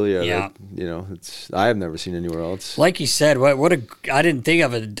memorabilia. Yeah. That, I have never seen anywhere else. Like he said, I didn't think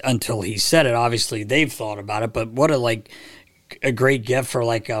of it until he said it. Obviously, they've thought about it, but what a great gift for a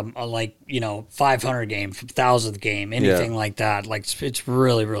 500 game, 1,000th game, anything like that. Like, it's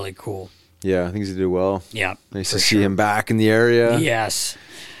really, really cool. Yeah, I think he's going to do well. Yeah. Nice to see him back in the area. Yes.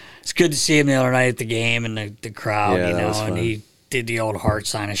 It's good to see him the other night at the game and the crowd, that was fun. and he did the old heart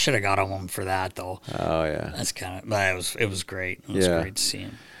sign. I should have got on him for that, though. Oh, yeah. That's but it was great. It was great to see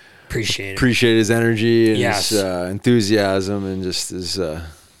him. Appreciate it. Appreciate his energy and his enthusiasm and just his, I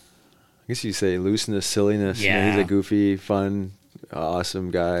guess you say, looseness, silliness. Yeah. He's a goofy, fun,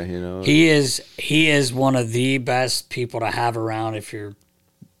 awesome guy, He is one of the best people to have around if you're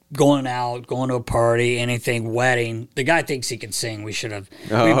going out, going to a party, anything, wedding. The guy thinks he can sing. We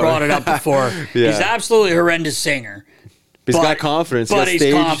brought it up before. He's absolutely horrendous singer. He's got confidence. But he's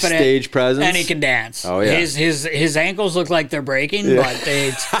he's got confident, stage presence. and he can dance. Oh, yeah. His ankles look like they're breaking, but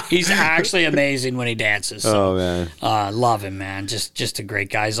he's actually amazing when he dances. So, man. Love him, man. Just a great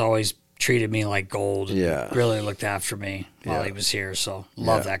guy. He's always treated me like gold. And really looked after me while he was here. So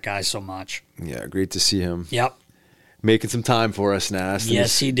love that guy so much. Yeah, great to see him. Yep. Making some time for us, Nast.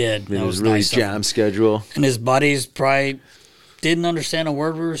 Yes, he did. It was really nice jam schedule. And his buddies probably didn't understand a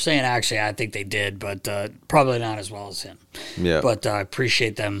word we were saying. Actually, I think they did, but probably not as well as him. Yeah. But I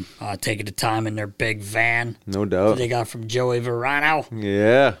appreciate them taking the time in their big van. No doubt. That they got from Joey Verano.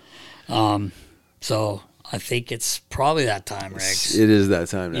 Yeah. So I think it's probably that time, Rex. It is that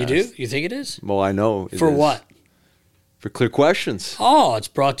time, Nast. You do? You think it is? Well, I know. For what? For Clear Questions. Oh, it's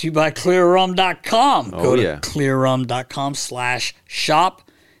brought to you by clearrum.com. Go to yeah. clearrum.com/shop.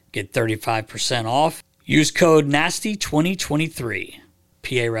 Get 35% off. Use code NASTY2023.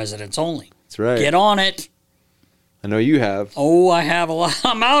 PA residents only. That's right. Get on it. I know you have. Oh, I have a lot.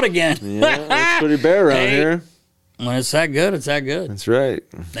 I'm out again. Yeah, it's pretty bare around here. When it's that good, it's that good. That's right.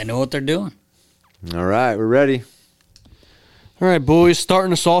 They know what they're doing. All right, we're ready. All right, boys,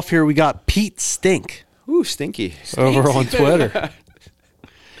 starting us off here, we got Pete Stink. Ooh, stinky. Over on Twitter.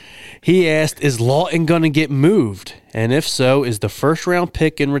 He asked, is Lawton going to get moved? And if so, is the first-round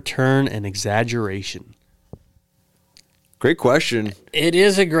pick in return an exaggeration? Great question. It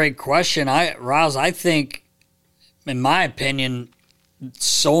is a great question. Rouse, I think, in my opinion,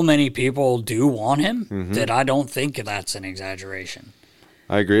 so many people do want him that I don't think that's an exaggeration.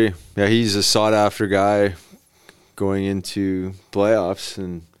 I agree. Yeah, he's a sought-after guy going into playoffs.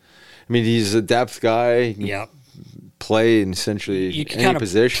 And I mean, he's a depth guy. Yep. Play in essentially you can any kind of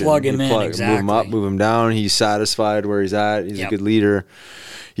position. Plug him in, exactly. Move him up, move him down. He's satisfied where he's at. He's a good leader.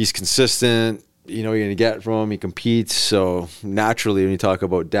 He's consistent. You know what you're going to get from him. He competes. So naturally, when you talk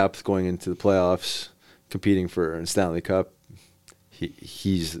about depth going into the playoffs, competing for a Stanley Cup,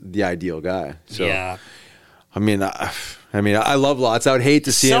 he's the ideal guy. So, yeah. I mean, I love Lots. I would hate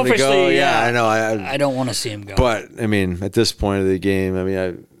to see him to go. Yeah, I know. I don't want to see him go. But I mean, at this point of the game, I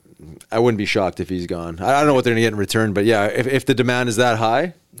mean, I wouldn't be shocked if he's gone. I don't know what they're going to get in return, but yeah, if the demand is that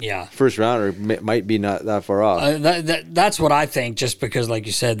high, first rounder might be not that far off. That's what I think, just because, like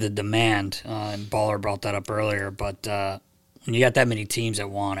you said, the demand, and Baller brought that up earlier, but when you got that many teams that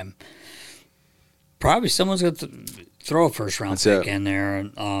want him, probably someone's going to throw a first-round pick in there.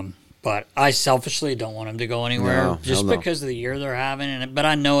 But I selfishly don't want him to go anywhere just because of the year they're having. But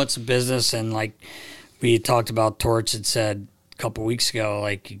I know it's a business, and like we talked about, Torch had said a couple weeks ago,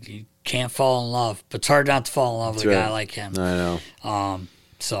 like you can't fall in love, but it's hard not to fall in love with a guy like him. I know.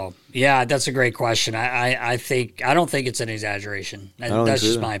 So yeah, that's a great question. I don't think it's an exaggeration. That's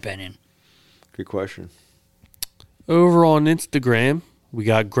just my opinion. Good question. Over on Instagram, we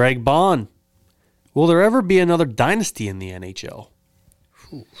got Greg Bond. Will there ever be another dynasty in the NHL?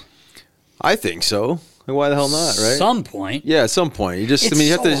 I think so. Why the hell not, right? Some point. Yeah, at some point. You just,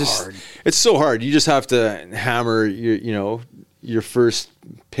 you have to just. Hard. It's so hard. You just have to hammer your first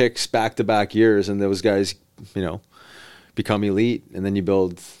picks back-to-back years, and those guys, become elite, and then you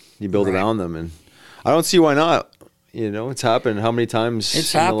build around them, and I don't see why not. It's happened how many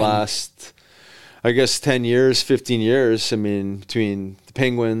times the last, I guess, 10 years, 15 years. I mean, between the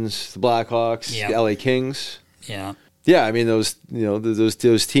Penguins, the Blackhawks, the LA Kings. Yeah. Yeah, I mean those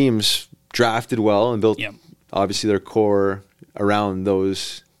teams drafted well and built obviously their core around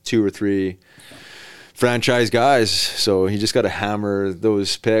those 2 or 3 franchise guys. So you just got to hammer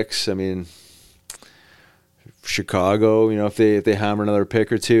those picks. I mean, Chicago, if they hammer another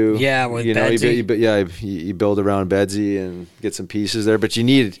pick or 2, with Bedsy. You build around Bedsy and get some pieces there. But you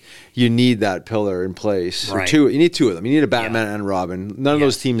need that pillar in place. Right. Or 2. You need 2 of them. You need a Batman and Robin. None of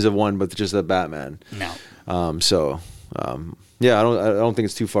those teams have won, but just a Batman. No. I don't think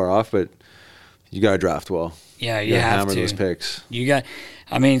it's too far off, but you got to draft well. Yeah, you have hammer to. those picks.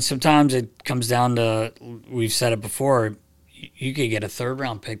 Sometimes it comes down to, we've said it before, you could get a 3rd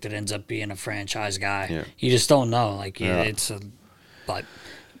round pick that ends up being a franchise guy. Yeah. You just don't know. But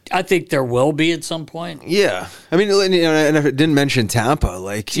I think there will be at some point. Yeah, I mean, and if it didn't mention Tampa,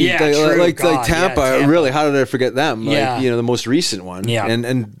 true. Tampa. Really, how did I forget them? The most recent one. Yeah,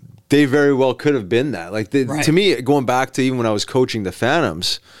 and they very well could have been that. Right. To me, going back to even when I was coaching the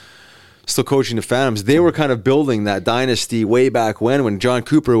Phantoms. Still coaching the Phantoms, they were kind of building that dynasty way back when John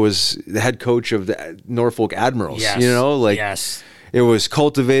Cooper was the head coach of the Norfolk Admirals. Yes. It was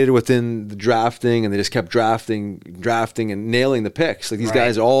cultivated within the drafting, and they just kept drafting, and nailing the picks. These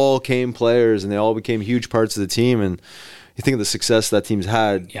guys all came players, and they all became huge parts of the team. And you think of the success that team's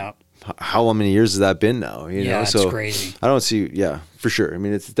had. Yeah. How many years has that been now? It's crazy. I don't see. Yeah, for sure. I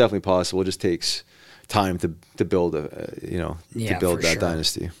mean, it's definitely possible. It just takes time to build that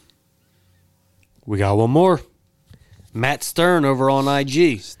dynasty. We got one more. Matt Stern over on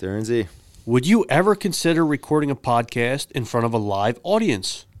IG. Sternsy. Would you ever consider recording a podcast in front of a live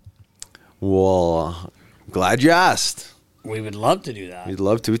audience? Well, glad you asked. We would love to do that. We'd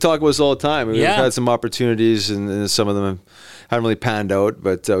love to. We talk about this all the time. We've had some opportunities, and some of them haven't really panned out,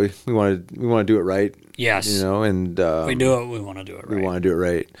 but we want to do it right. Yes. And we do it. We want to do it right. We want to do it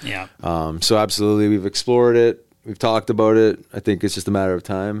right. Yeah. So absolutely, we've explored it. We've talked about it. I think it's just a matter of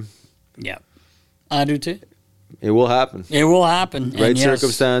time. Yeah. I do too. It will happen. It will happen. Right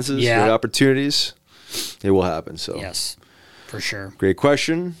circumstances, right opportunities. It will happen. So yes, for sure. Great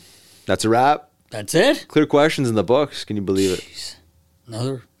question. That's a wrap. That's it. Clear questions in the books. Can you believe it?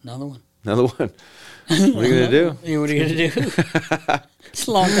 Another one. Another one. What are you gonna do? What are you gonna do? It's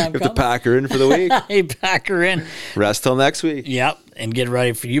a long time coming. You have to pack her in for the week. Hey, pack her in. Rest till next week. Yep, and get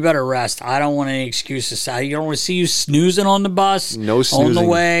ready for. You better rest. I don't want any excuses. I don't want to see you snoozing on the bus. No snoozing on the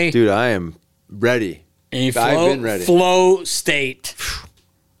way, dude. I am ready. And I've been ready. Flow state.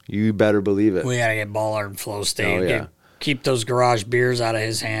 You better believe it. We gotta get Baller in flow state. Oh, yeah. Keep those garage beers out of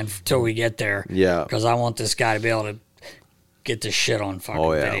his hand until we get there. Yeah. Because I want this guy to be able to get this shit on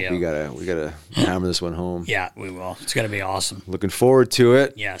fucking video. We gotta hammer this one home. Yeah, we will. It's gonna be awesome. Looking forward to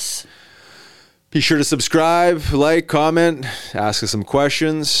it. Yes. Be sure to subscribe, like, comment, ask us some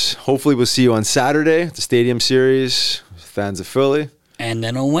questions. Hopefully we'll see you on Saturday at the Stadium Series, fans of Philly. And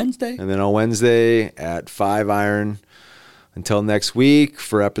then on Wednesday. At 5 Iron. Until next week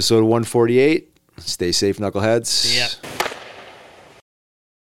for episode 148. Stay safe, knuckleheads. See ya.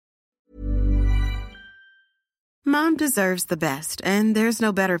 Mom deserves the best, and there's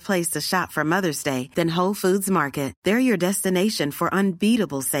no better place to shop for Mother's Day than Whole Foods Market. They're your destination for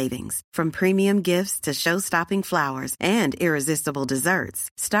unbeatable savings, from premium gifts to show-stopping flowers and irresistible desserts.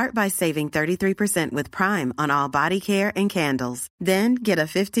 Start by saving 33% with Prime on all body care and candles. Then get a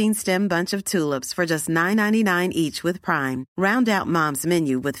 15-stem bunch of tulips for just $9.99 each with Prime. Round out Mom's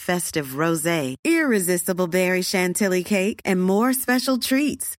menu with festive rosé, irresistible berry chantilly cake, and more special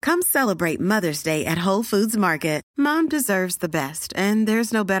treats. Come celebrate Mother's Day at Whole Foods Market. Mom deserves the best, and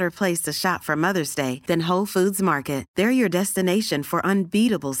there's no better place to shop for Mother's Day than Whole Foods Market. They're your destination for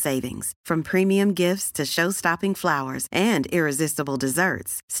unbeatable savings, from premium gifts to show-stopping flowers and irresistible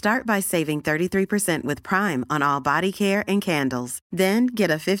desserts. Start by saving 33% with Prime on all body care and candles. Then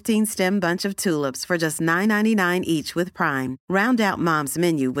get a 15-stem bunch of tulips for just $9.99 each with Prime. Round out Mom's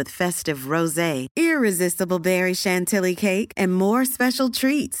menu with festive rosé, irresistible berry chantilly cake, and more special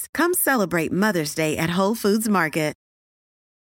treats. Come celebrate Mother's Day at Whole Foods Market.